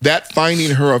 That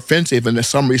finding her offensive in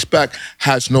some respect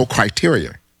has no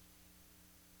criteria.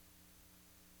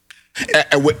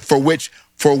 For which,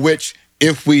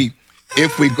 if we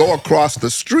go across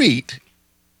the street,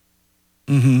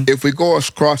 if we go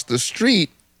across the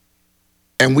street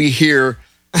and we hear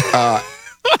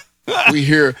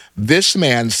this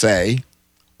man say,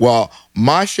 "Well,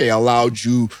 Moshe allowed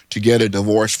you to get a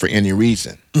divorce for any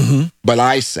reason, but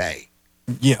I say."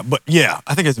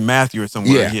 I think it's Matthew or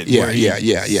somewhere.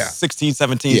 Yeah. 16,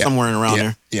 17, somewhere around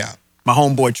there. Yeah. My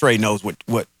homeboy Trey knows what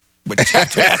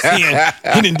chapter that's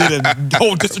in. He didn't do the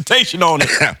whole dissertation on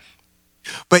it.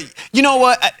 But you know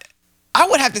what? I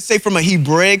would have to say from a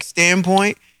Hebraic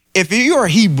standpoint, if you're a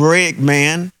Hebraic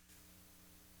man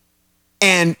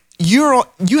and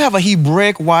you have a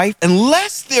Hebraic wife,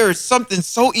 unless there's something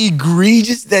so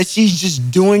egregious that she's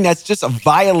just doing that's just a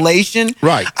violation,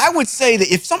 right? I would say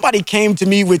that if somebody came to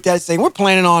me with that, saying I'm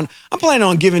planning on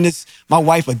giving my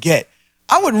wife a get,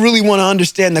 I would really want to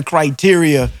understand the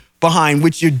criteria behind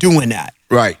which you're doing that,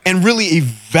 right? And really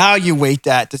evaluate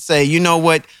that to say, you know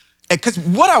what? Because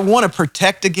what I want to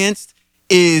protect against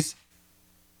is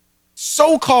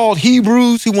so-called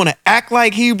Hebrews who want to act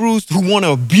like Hebrews, who want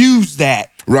to abuse that.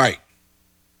 Right.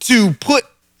 To put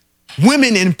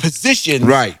women in positions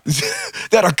right.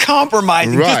 that are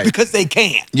compromising just because they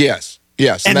can. Yes.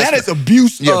 Yes. And that is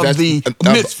abuse of the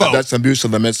mitzvot. That's abuse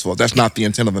of the mitzvot. That's not the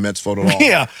intent of the mitzvot at all.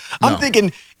 Yeah. I'm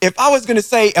thinking, if I was going to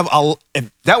say,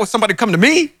 if that was somebody come to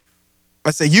me, I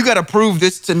say, you got to prove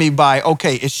this to me by,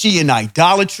 okay, is she in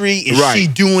idolatry?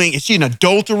 Is she an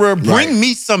adulterer? Bring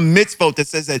me some mitzvot that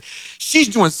says that she's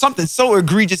doing something so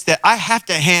egregious that I have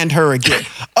to hand her a gift.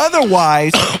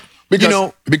 Otherwise,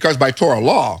 because by Torah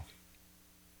law,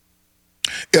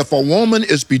 if a woman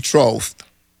is betrothed,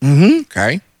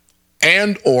 okay,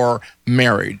 and or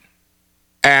married,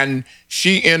 and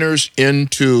she enters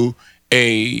into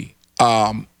a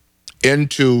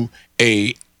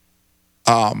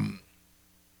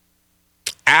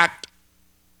act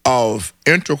of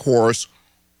intercourse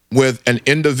with an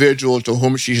individual to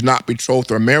whom she's not betrothed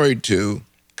or married to,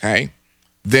 okay,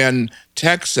 then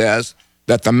text says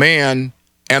that the man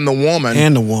and the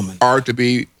woman are to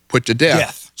be put to death.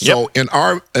 Yes. So in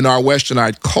our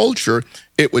westernized culture,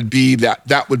 it would be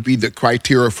that would be the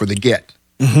criteria for the get.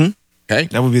 Okay,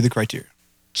 that would be the criteria.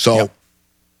 So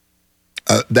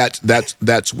that's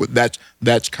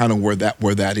kind of where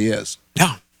that is.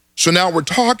 Yeah. So now we're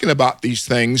talking about these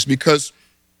things because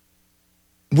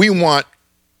we want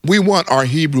our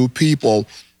Hebrew people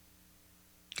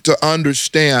to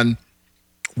understand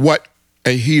what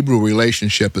a Hebrew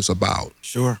relationship is about.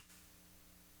 Sure.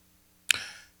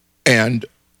 And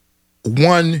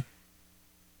one,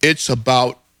 it's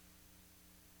about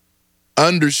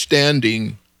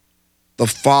understanding the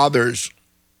Father's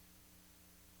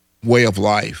way of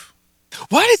life.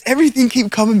 Why does everything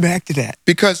keep coming back to that?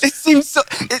 Because it seems so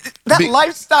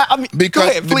lifestyle. I mean, go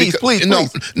ahead, please.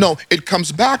 No, it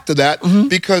comes back to that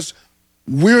because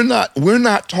we're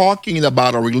not talking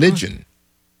about a religion.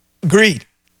 Agreed.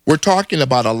 We're talking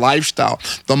about a lifestyle.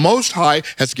 The Most High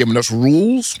has given us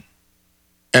rules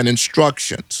and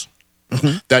instructions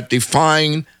that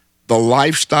define the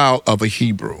lifestyle of a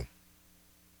Hebrew.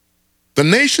 The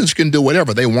nations can do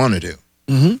whatever they want to do.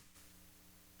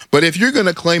 But if you're going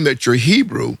to claim that you're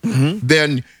Hebrew,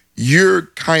 then you're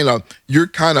kind of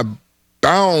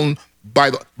bound by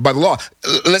the law.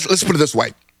 Let's put it this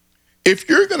way: if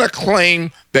you're going to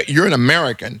claim that you're an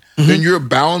American, then you're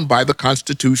bound by the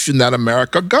Constitution that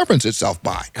America governs itself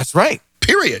by. That's right.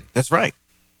 Period. That's right.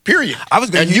 Period.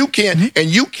 You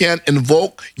can't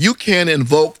invoke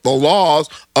the laws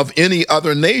of any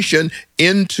other nation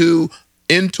into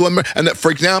America. And that, for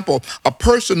example, a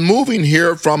person moving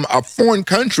here from a foreign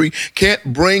country can't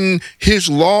bring his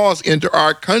laws into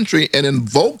our country and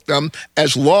invoke them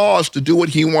as laws to do what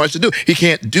he wants to do. He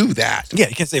can't do that. Yeah,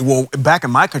 you can't say, well, back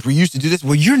in my country, we used to do this.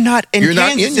 Well, you're not in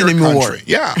Kansas anymore. Country.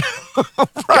 Yeah.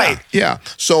 Right. Yeah.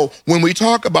 So when we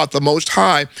talk about the Most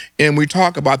High and we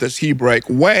talk about this Hebraic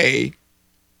way,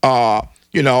 we're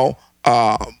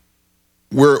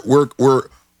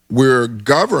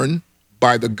governed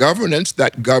by the governance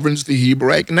that governs the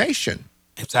Hebraic nation.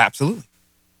 It's absolutely.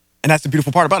 And that's the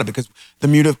beautiful part about it, because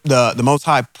the Most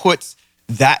High puts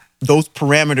those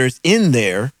parameters in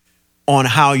there on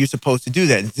how you're supposed to do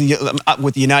that.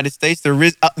 With the United States,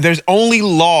 there's only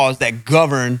laws that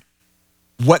govern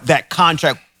what that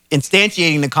contract,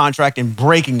 instantiating the contract and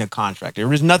breaking the contract.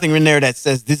 There is nothing in there that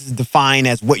says this is defined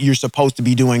as what you're supposed to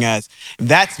be doing as.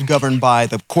 That's governed by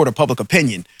the court of public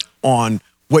opinion on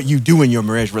what you do in your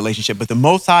marriage relationship. But the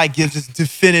Most High gives us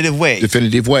definitive ways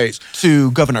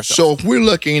to govern ourselves. So if we're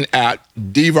looking at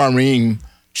Devarim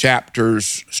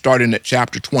chapters, starting at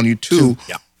chapter 22,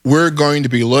 we're going to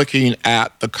be looking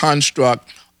at the construct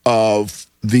of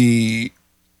the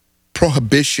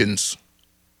prohibitions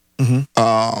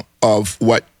of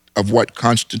what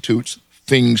constitutes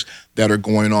things that are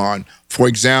going on. For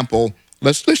example,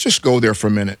 let's just go there for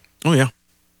a minute. Oh yeah.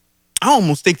 I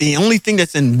almost think the only thing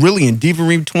that's in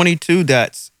Devarim 22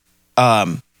 that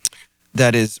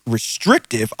is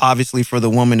restrictive, obviously, for the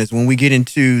woman is when we get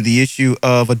into the issue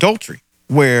of adultery,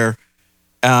 where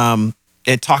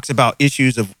it talks about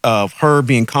issues of her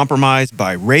being compromised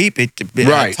by rape. It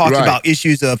talks about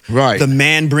issues of the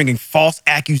man bringing false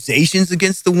accusations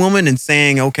against the woman and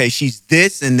saying, okay, she's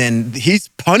this, and then his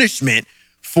punishment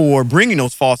for bringing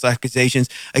those false accusations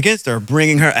against her,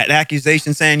 bringing her an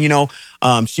accusation saying,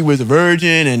 she was a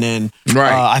virgin, and then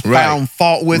I found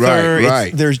fault with her.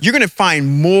 You're going to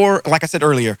find more, like I said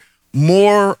earlier,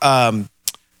 more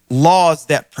laws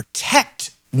that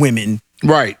protect women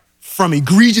from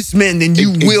egregious men than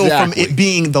you will from it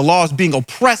being the laws being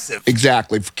oppressive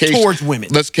towards women.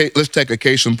 Let's take a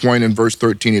case in point in verse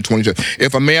 13 and 22.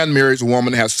 If a man marries a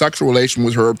woman, has sexual relation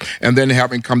with her, and then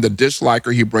having come to dislike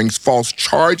her, he brings false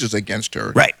charges against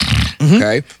her. Right.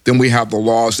 Okay. Then we have the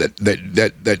laws that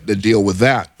deal with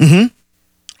that. Then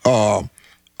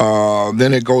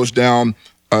it goes down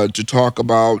to talk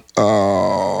about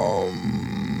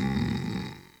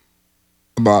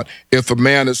if a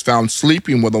man is found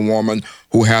sleeping with a woman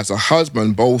who has a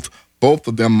husband, both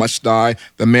of them must die.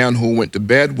 The man who went to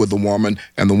bed with the woman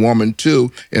and the woman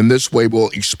too, in this way will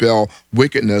expel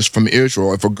wickedness from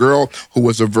Israel. If a girl who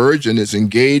was a virgin is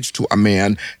engaged to a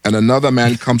man and another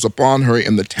man comes upon her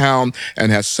in the town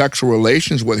and has sexual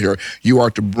relations with her, you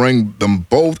are to bring them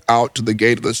both out to the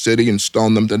gate of the city and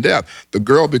stone them to death. The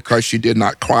girl, because she did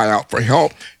not cry out for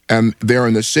help, and they're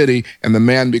in the city, and the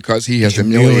man because he has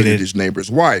humiliated his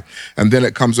neighbor's wife. And then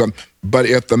it comes up, but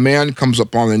if the man comes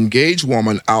upon an engaged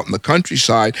woman out in the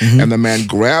countryside and the man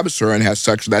grabs her and has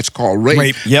sex, that's called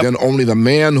rape. Then only the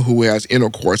man who has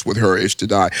intercourse with her is to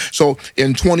die. So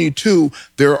in 22,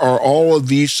 there are all of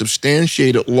these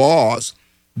substantiated laws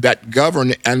that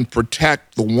govern and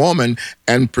protect the woman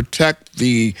and protect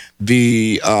the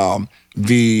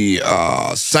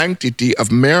sanctity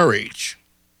of marriage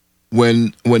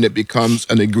when it becomes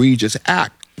an egregious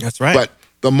act. That's right. But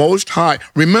the Most High,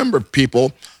 remember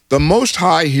people, the Most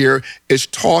High here is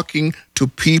talking to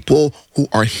people who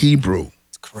are Hebrew.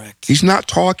 That's correct. He's not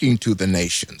talking to the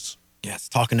nations. Yes,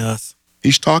 talking to us.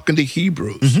 He's talking to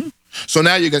Hebrews. So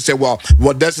now you can say, well,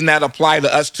 doesn't that apply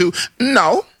to us too?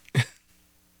 No.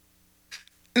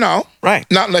 No. Right.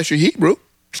 Not unless you're Hebrew.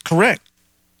 That's correct.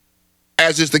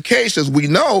 As is the case, as we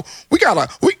know, we got a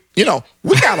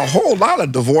whole lot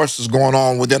of divorces going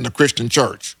on within the Christian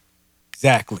church.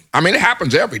 Exactly. I mean, it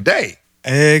happens every day.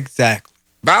 Exactly.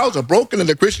 Vows are broken in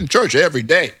the Christian church every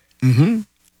day.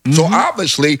 So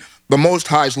obviously, the Most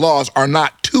High's laws are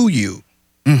not to you.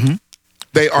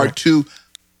 They are to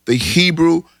the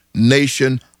Hebrew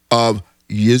nation of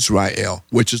Israel,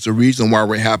 which is the reason why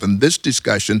we're having this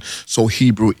discussion, so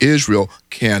Hebrew Israel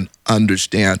can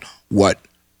understand what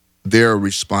their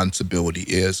responsibility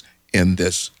is in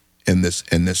this. And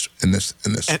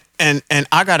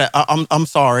I'm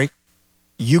sorry.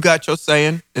 You got your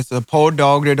saying, it's a poor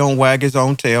dog that don't wag his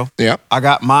own tail. Yep. I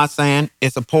got my saying,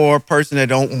 it's a poor person that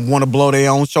don't want to blow their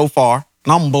own shofar.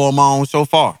 And I'm going to blow my own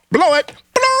shofar. Blow it.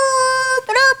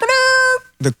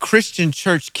 The Christian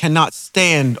church cannot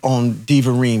stand on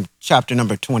Devarim chapter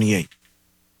number 28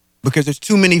 because there's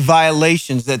too many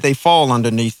violations that they fall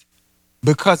underneath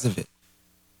because of it.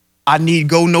 I need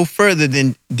go no further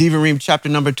than Devarim chapter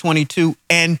number 22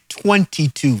 and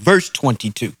 22, verse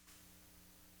 22.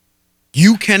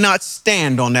 You cannot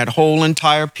stand on that whole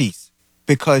entire piece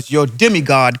because your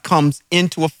demigod comes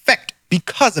into effect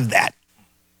because of that.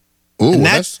 Ooh, and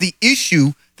that's the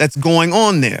issue that's going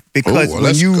on there. Because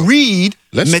when you read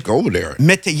go there.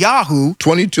 Metayahu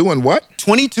 22 and what?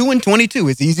 22 and 22.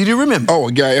 It's easy to remember. Oh,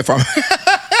 yeah, if I'm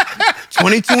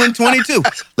 22 and 22.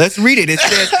 Let's read it. It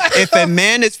says, if a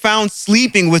man is found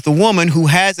sleeping with a woman who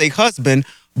has a husband,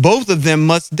 both of them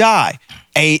must die.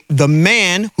 The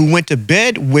man who went to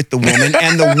bed with the woman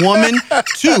and the woman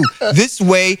too. This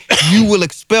way you will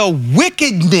expel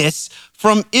wickedness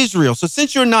from Israel. So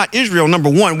since you're not Israel, number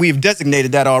one, we have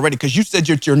designated that already because you said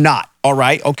you're not. All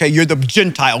right. Okay. You're the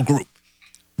Gentile group.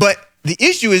 But the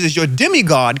issue is your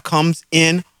demigod comes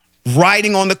in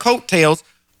riding on the coattails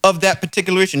of that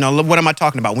particular issue. Now, what am I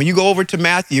talking about? When you go over to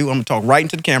Matthew, I'm going to talk right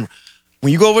into the camera.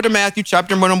 When you go over to Matthew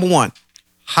chapter number 1,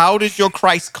 how does your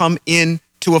Christ come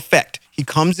into effect? He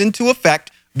comes into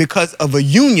effect because of a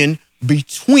union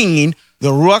between the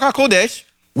Ruach HaKodesh,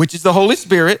 which is the Holy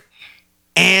Spirit,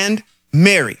 and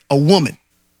Mary, a woman.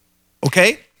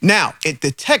 Okay? Now,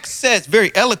 the text says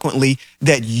very eloquently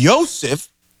that Joseph,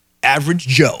 average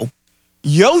Joe,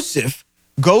 Joseph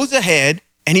goes ahead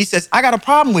and he says, I got a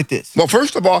problem with this. Well,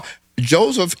 first of all,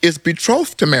 Joseph is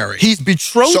betrothed to Mary. He's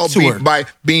betrothed to her. By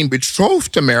being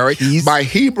betrothed to Mary, by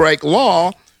Hebraic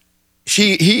law,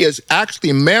 he is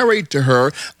actually married to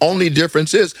her. Only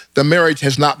difference is the marriage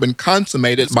has not been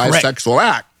consummated by a sexual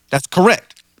act. That's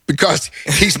correct. Because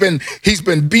he's been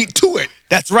beat to it.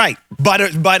 That's right. By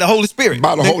the Holy Spirit.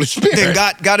 By the Holy Spirit. Then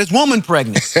God got his woman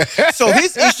pregnant. So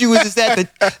his issue is that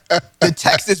the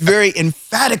text is very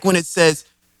emphatic when it says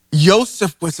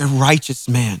Joseph was a righteous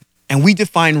man. And we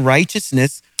define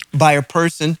righteousness by a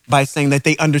person by saying that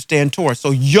they understand Torah.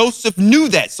 So Joseph knew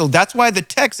that. So that's why the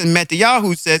text in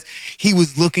Metayahu says he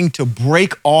was looking to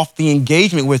break off the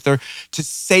engagement with her to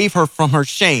save her from her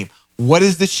shame. What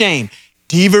is the shame?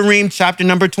 Devarim chapter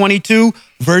number 22,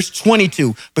 verse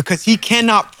 22, because he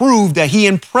cannot prove that he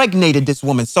impregnated this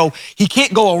woman. So he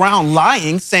can't go around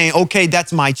lying saying, okay,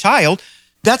 that's my child.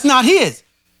 That's not his.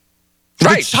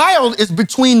 Right. The child is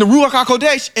between the Ruach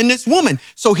HaKodesh and this woman.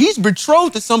 So he's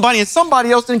betrothed to somebody and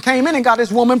somebody else then came in and got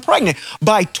this woman pregnant.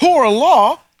 By Torah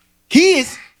law, the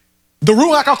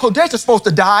Ruach HaKodesh is supposed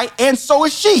to die and so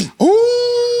is she.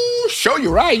 Ooh, show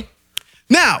you right.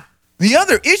 Now, the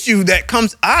other issue that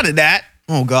comes out of that,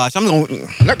 oh gosh, I'm going.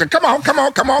 Look, come on. Because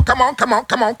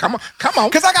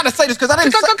I got to say this because I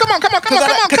didn't. Because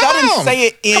I didn't say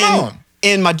it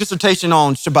in my dissertation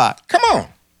on Shabbat. Come on.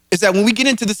 Is that when we get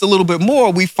into this a little bit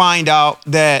more, we find out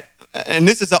that, and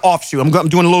this is an offshoot. I'm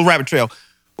doing a little rabbit trail,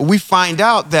 but we find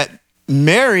out that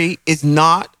Mary is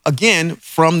not, again,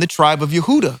 from the tribe of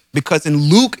Yehuda, because in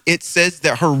Luke it says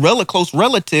that her close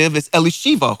relative is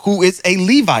Elisheva, who is a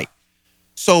Levite.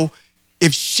 So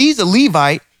if she's a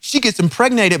Levite, she gets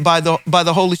impregnated by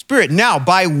the Holy Spirit. Now,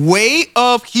 by way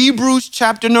of Hebrews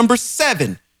chapter number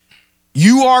 7,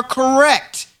 you are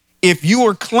correct if you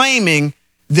are claiming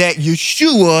that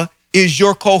Yeshua is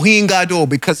your Kohen Gadol,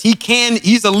 because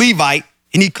he's a Levite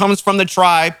and he comes from the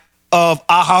tribe of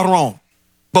Aharon.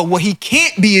 But what he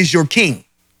can't be is your king,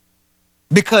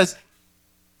 because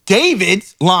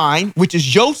David's line, which is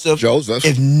Joseph,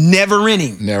 is never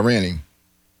ending. Never ending.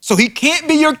 So he can't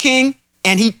be your king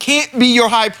and he can't be your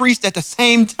high priest at the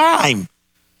same time.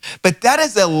 But that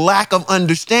is a lack of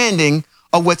understanding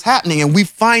of what's happening. And we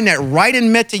find that right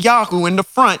in Metayahu in the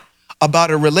front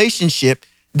about a relationship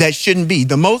that shouldn't be.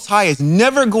 The Most High is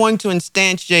never going to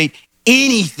instantiate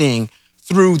anything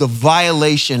through the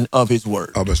violation of his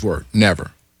word. Of his word.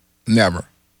 Never.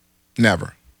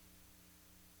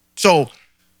 So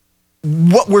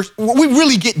what we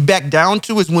really get back down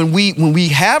to is when we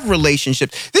have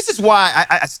relationships. This is why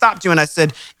I stopped you and I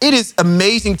said, it is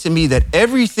amazing to me that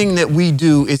everything that we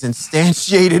do is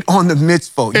instantiated on the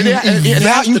mitzvot. It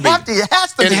has to be.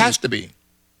 It has to be.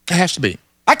 It has to be.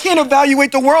 I can't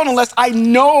evaluate the world unless I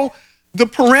know the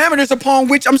parameters upon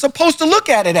which I'm supposed to look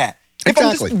at it at. If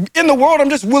Exactly. I'm just in the world, I'm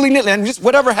just willy-nilly and just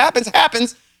whatever happens,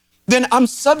 then I'm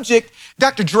subject.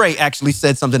 Dr. Dre actually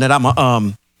said something that I'm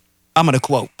going to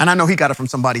quote, and I know he got it from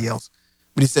somebody else,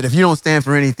 but he said, if you don't stand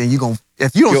for anything,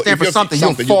 if you don't stand for something,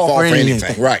 you'll fall for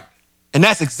anything. Right. And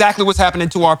that's exactly what's happening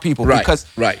to our people. Right. Because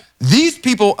Right. these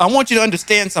people, I want you to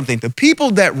understand something. The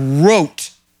people that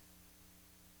wrote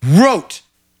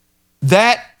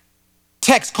that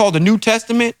text called the New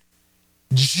Testament,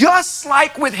 just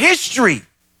like with history,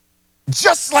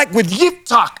 just like with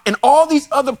Yiftach and all these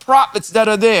other prophets that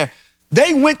are there,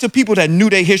 they went to people that knew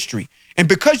their history. And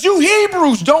because you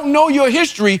Hebrews don't know your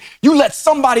history, you let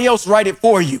somebody else write it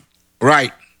for you.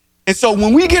 Right. And so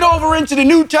when we get over into the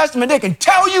New Testament, they can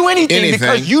tell you anything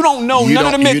because you don't know none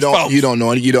of the mitzvot. You don't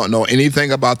know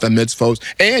anything about the mitzvot,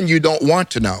 and you don't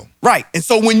want to know. Right. And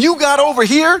so when you got over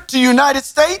here to the United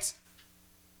States,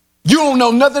 you don't know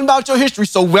nothing about your history.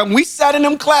 So when we sat in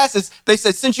them classes, they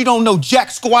said, since you don't know jack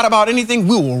squat about anything,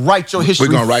 we will write your history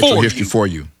for you. We're going to write your history for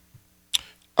you.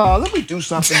 Let me do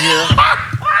something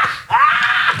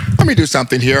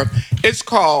here. It's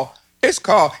called,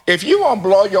 if you want to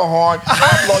blow your horn,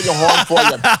 I'll blow your horn for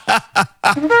you.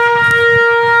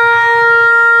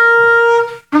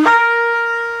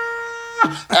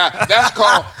 That's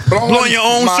called blowing your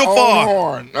own shofar.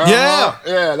 Horn.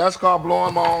 Yeah, that's called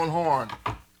blowing my own horn.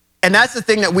 And that's the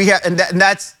thing that we have, and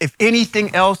that's, if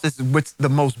anything else, is what's the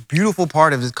most beautiful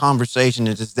part of this conversation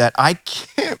is that I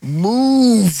can't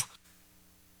move.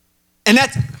 And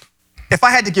that's, if I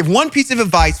had to give one piece of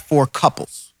advice for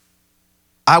couples,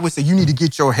 I would say you need to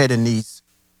get your head in these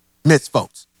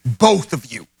mitzvot. Both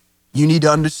of you. You need to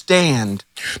understand.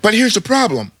 But here's the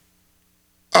problem.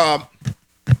 The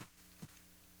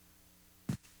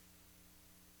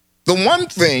one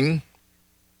thing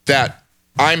that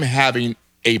I'm having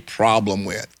a problem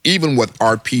with, even with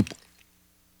our people,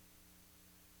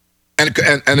 and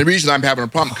the reason I'm having a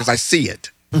problem because I see it.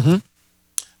 Mm-hmm.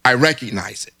 I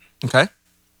recognize it. Okay.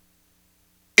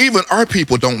 Even our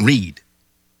people don't read.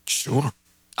 Sure.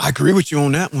 I agree with you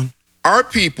on that one. Our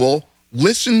people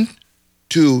listen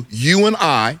to you and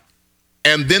I,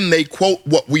 and then they quote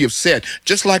what we have said,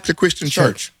 just like the Christian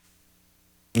church.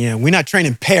 Yeah, we're not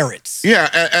training parrots. Yeah,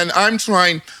 and I'm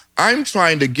trying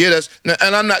to get us,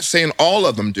 and I'm not saying all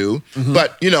of them do,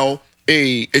 but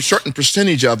a certain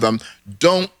percentage of them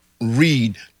don't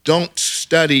read, don't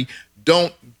study,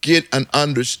 don't get an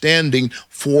understanding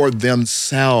for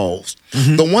themselves.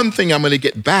 Mm-hmm. The one thing I'm going to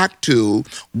get back to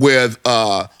with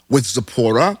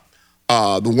Zipporah,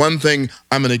 the one thing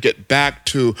I'm going to get back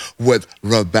to with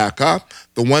Rebecca,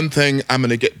 the one thing I'm going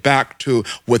to get back to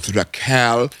with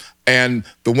Raquel, and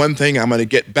the one thing I'm going to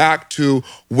get back to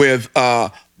with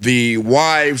the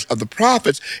wives of the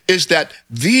prophets is that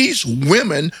these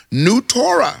women knew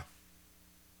Torah.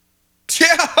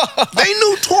 Yeah. They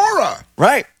knew Torah.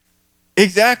 Right.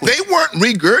 Exactly. They weren't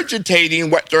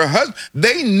regurgitating what their husband,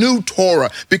 they knew Torah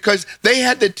because they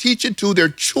had to teach it to their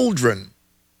children.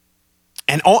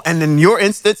 And in your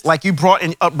instance, like you brought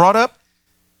up,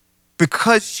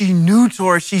 because she knew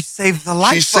Torah, she saved the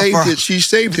life of her. She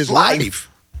saved his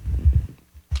life.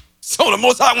 So the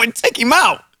Most High went take him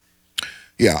out.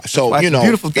 Yeah. So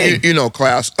beautiful thing.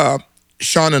 Class.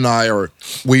 Sean and I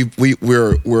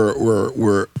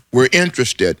we're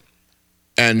interested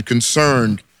and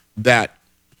concerned that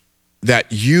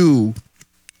you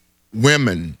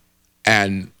women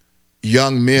and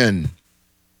young men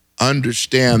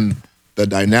understand the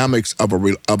dynamics of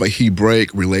a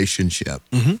Hebraic relationship,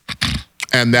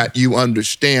 and that you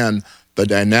understand the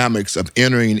dynamics of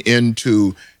entering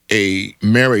into a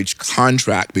marriage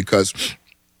contract, because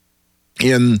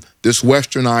in these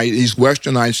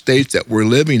westernized states that we're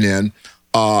living in,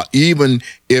 even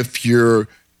if you're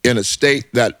in a state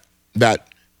that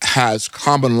has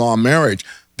common law marriage,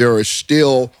 there are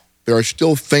still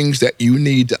things that you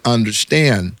need to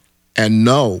understand and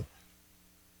know,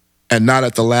 and not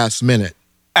at the last minute.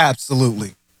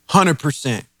 Absolutely,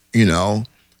 100%.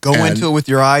 Go into it with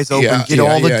your eyes open. Get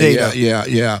all the data.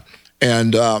 Yeah.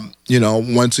 And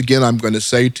once again, I'm going to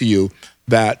say to you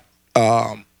that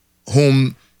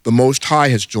whom the Most High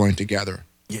has joined together.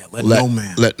 Yeah, let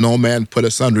no man put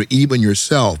us under, even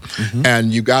yourself.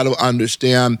 And you got to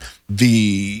understand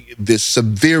the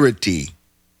severity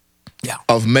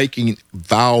of making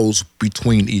vows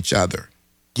between each other.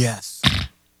 Yes,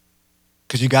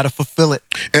 because you got to fulfill it.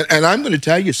 And I'm going to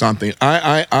tell you something.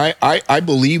 I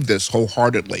believe this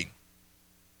wholeheartedly,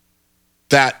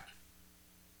 that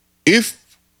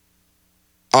if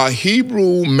a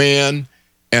Hebrew man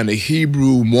and a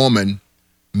Hebrew woman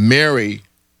marry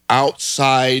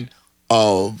outside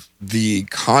of the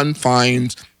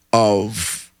confines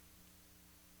of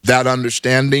that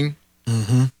understanding,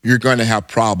 you're going to have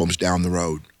problems down the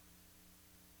road.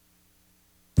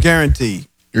 Guaranteed.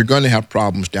 You're going to have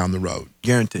problems down the road.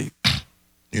 Guaranteed.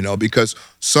 Because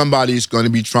somebody's going to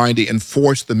be trying to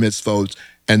enforce the mitzvots,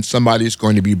 and somebody's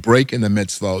going to be breaking the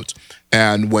mitzvots.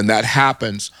 And when that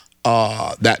happens,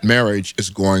 that marriage is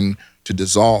going to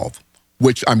dissolve,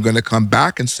 which I'm going to come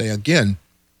back and say again,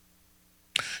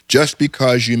 just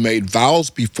because you made vows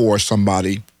before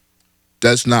somebody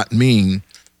does not mean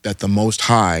that the Most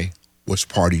High was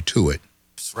party to it.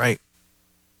 That's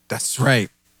right.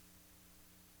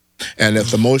 And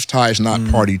if the Most High is not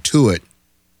party to it,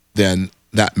 then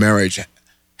that marriage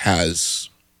has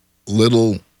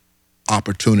little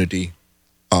opportunity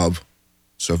of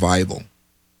survival.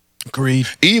 Agreed.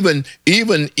 Even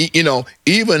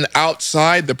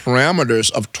outside the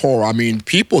parameters of Torah, I mean,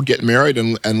 people get married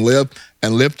and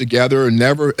live together and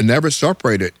never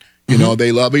separated.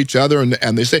 They love each other,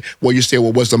 and they say, well,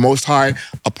 was the Most High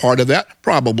a part of that?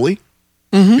 Probably,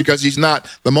 because he's not.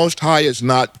 The Most High is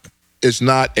not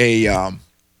a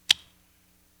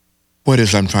what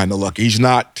is I'm trying to look. He's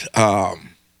not.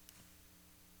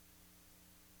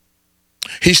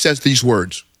 He says these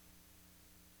words: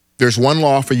 "There's one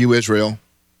law for you, Israel,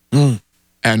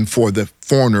 and for the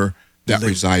foreigner that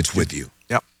resides with you."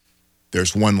 Yep.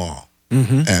 There's one law,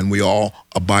 and we all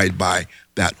abide by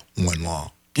that one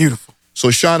law. Beautiful.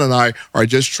 So Sean and I are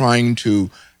just trying to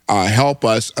help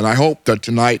us, and I hope that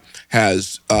tonight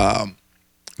has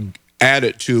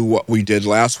added to what we did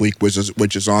last week,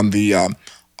 which is on the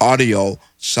audio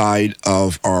side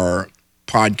of our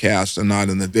podcast and not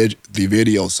in the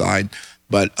video side.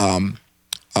 But I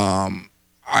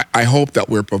hope that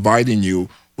we're providing you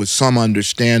with some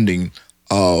understanding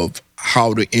of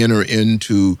how to enter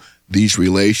into these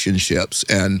relationships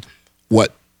and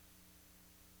what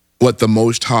the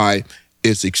Most High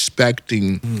is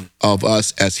expecting of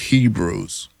us as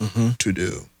Hebrews to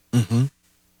do.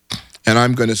 And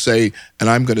I'm going to say,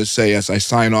 as I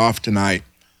sign off tonight,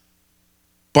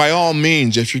 by all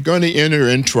means, if you're going to enter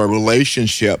into a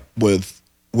relationship with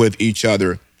each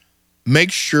other,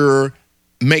 make sure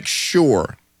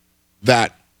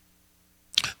that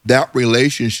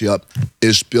relationship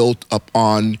is built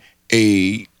upon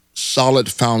a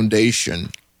solid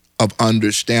foundation of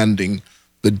understanding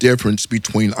the difference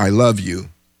between I love you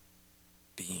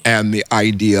and the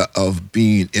idea of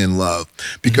being in love.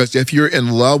 Because if you're in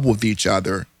love with each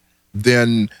other,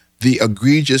 then the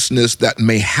egregiousness that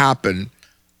may happen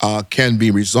can be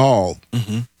resolved.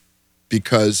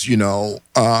 Because,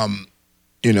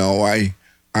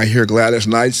 I hear Gladys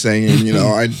Knight saying,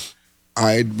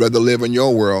 I'd rather live in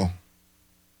your world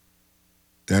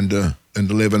than to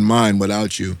live in mine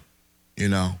without you,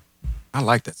 I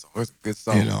like that song. It's a good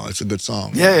song. It's a good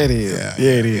song. Yeah, it is. Yeah,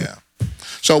 it is.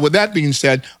 So with that being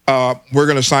said, we're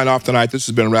going to sign off tonight. This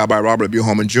has been Rabbi Robert B.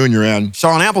 Holman Jr. and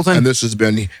Sean Appleton. And this has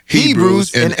been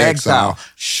Hebrews in Exile.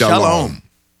 Shalom.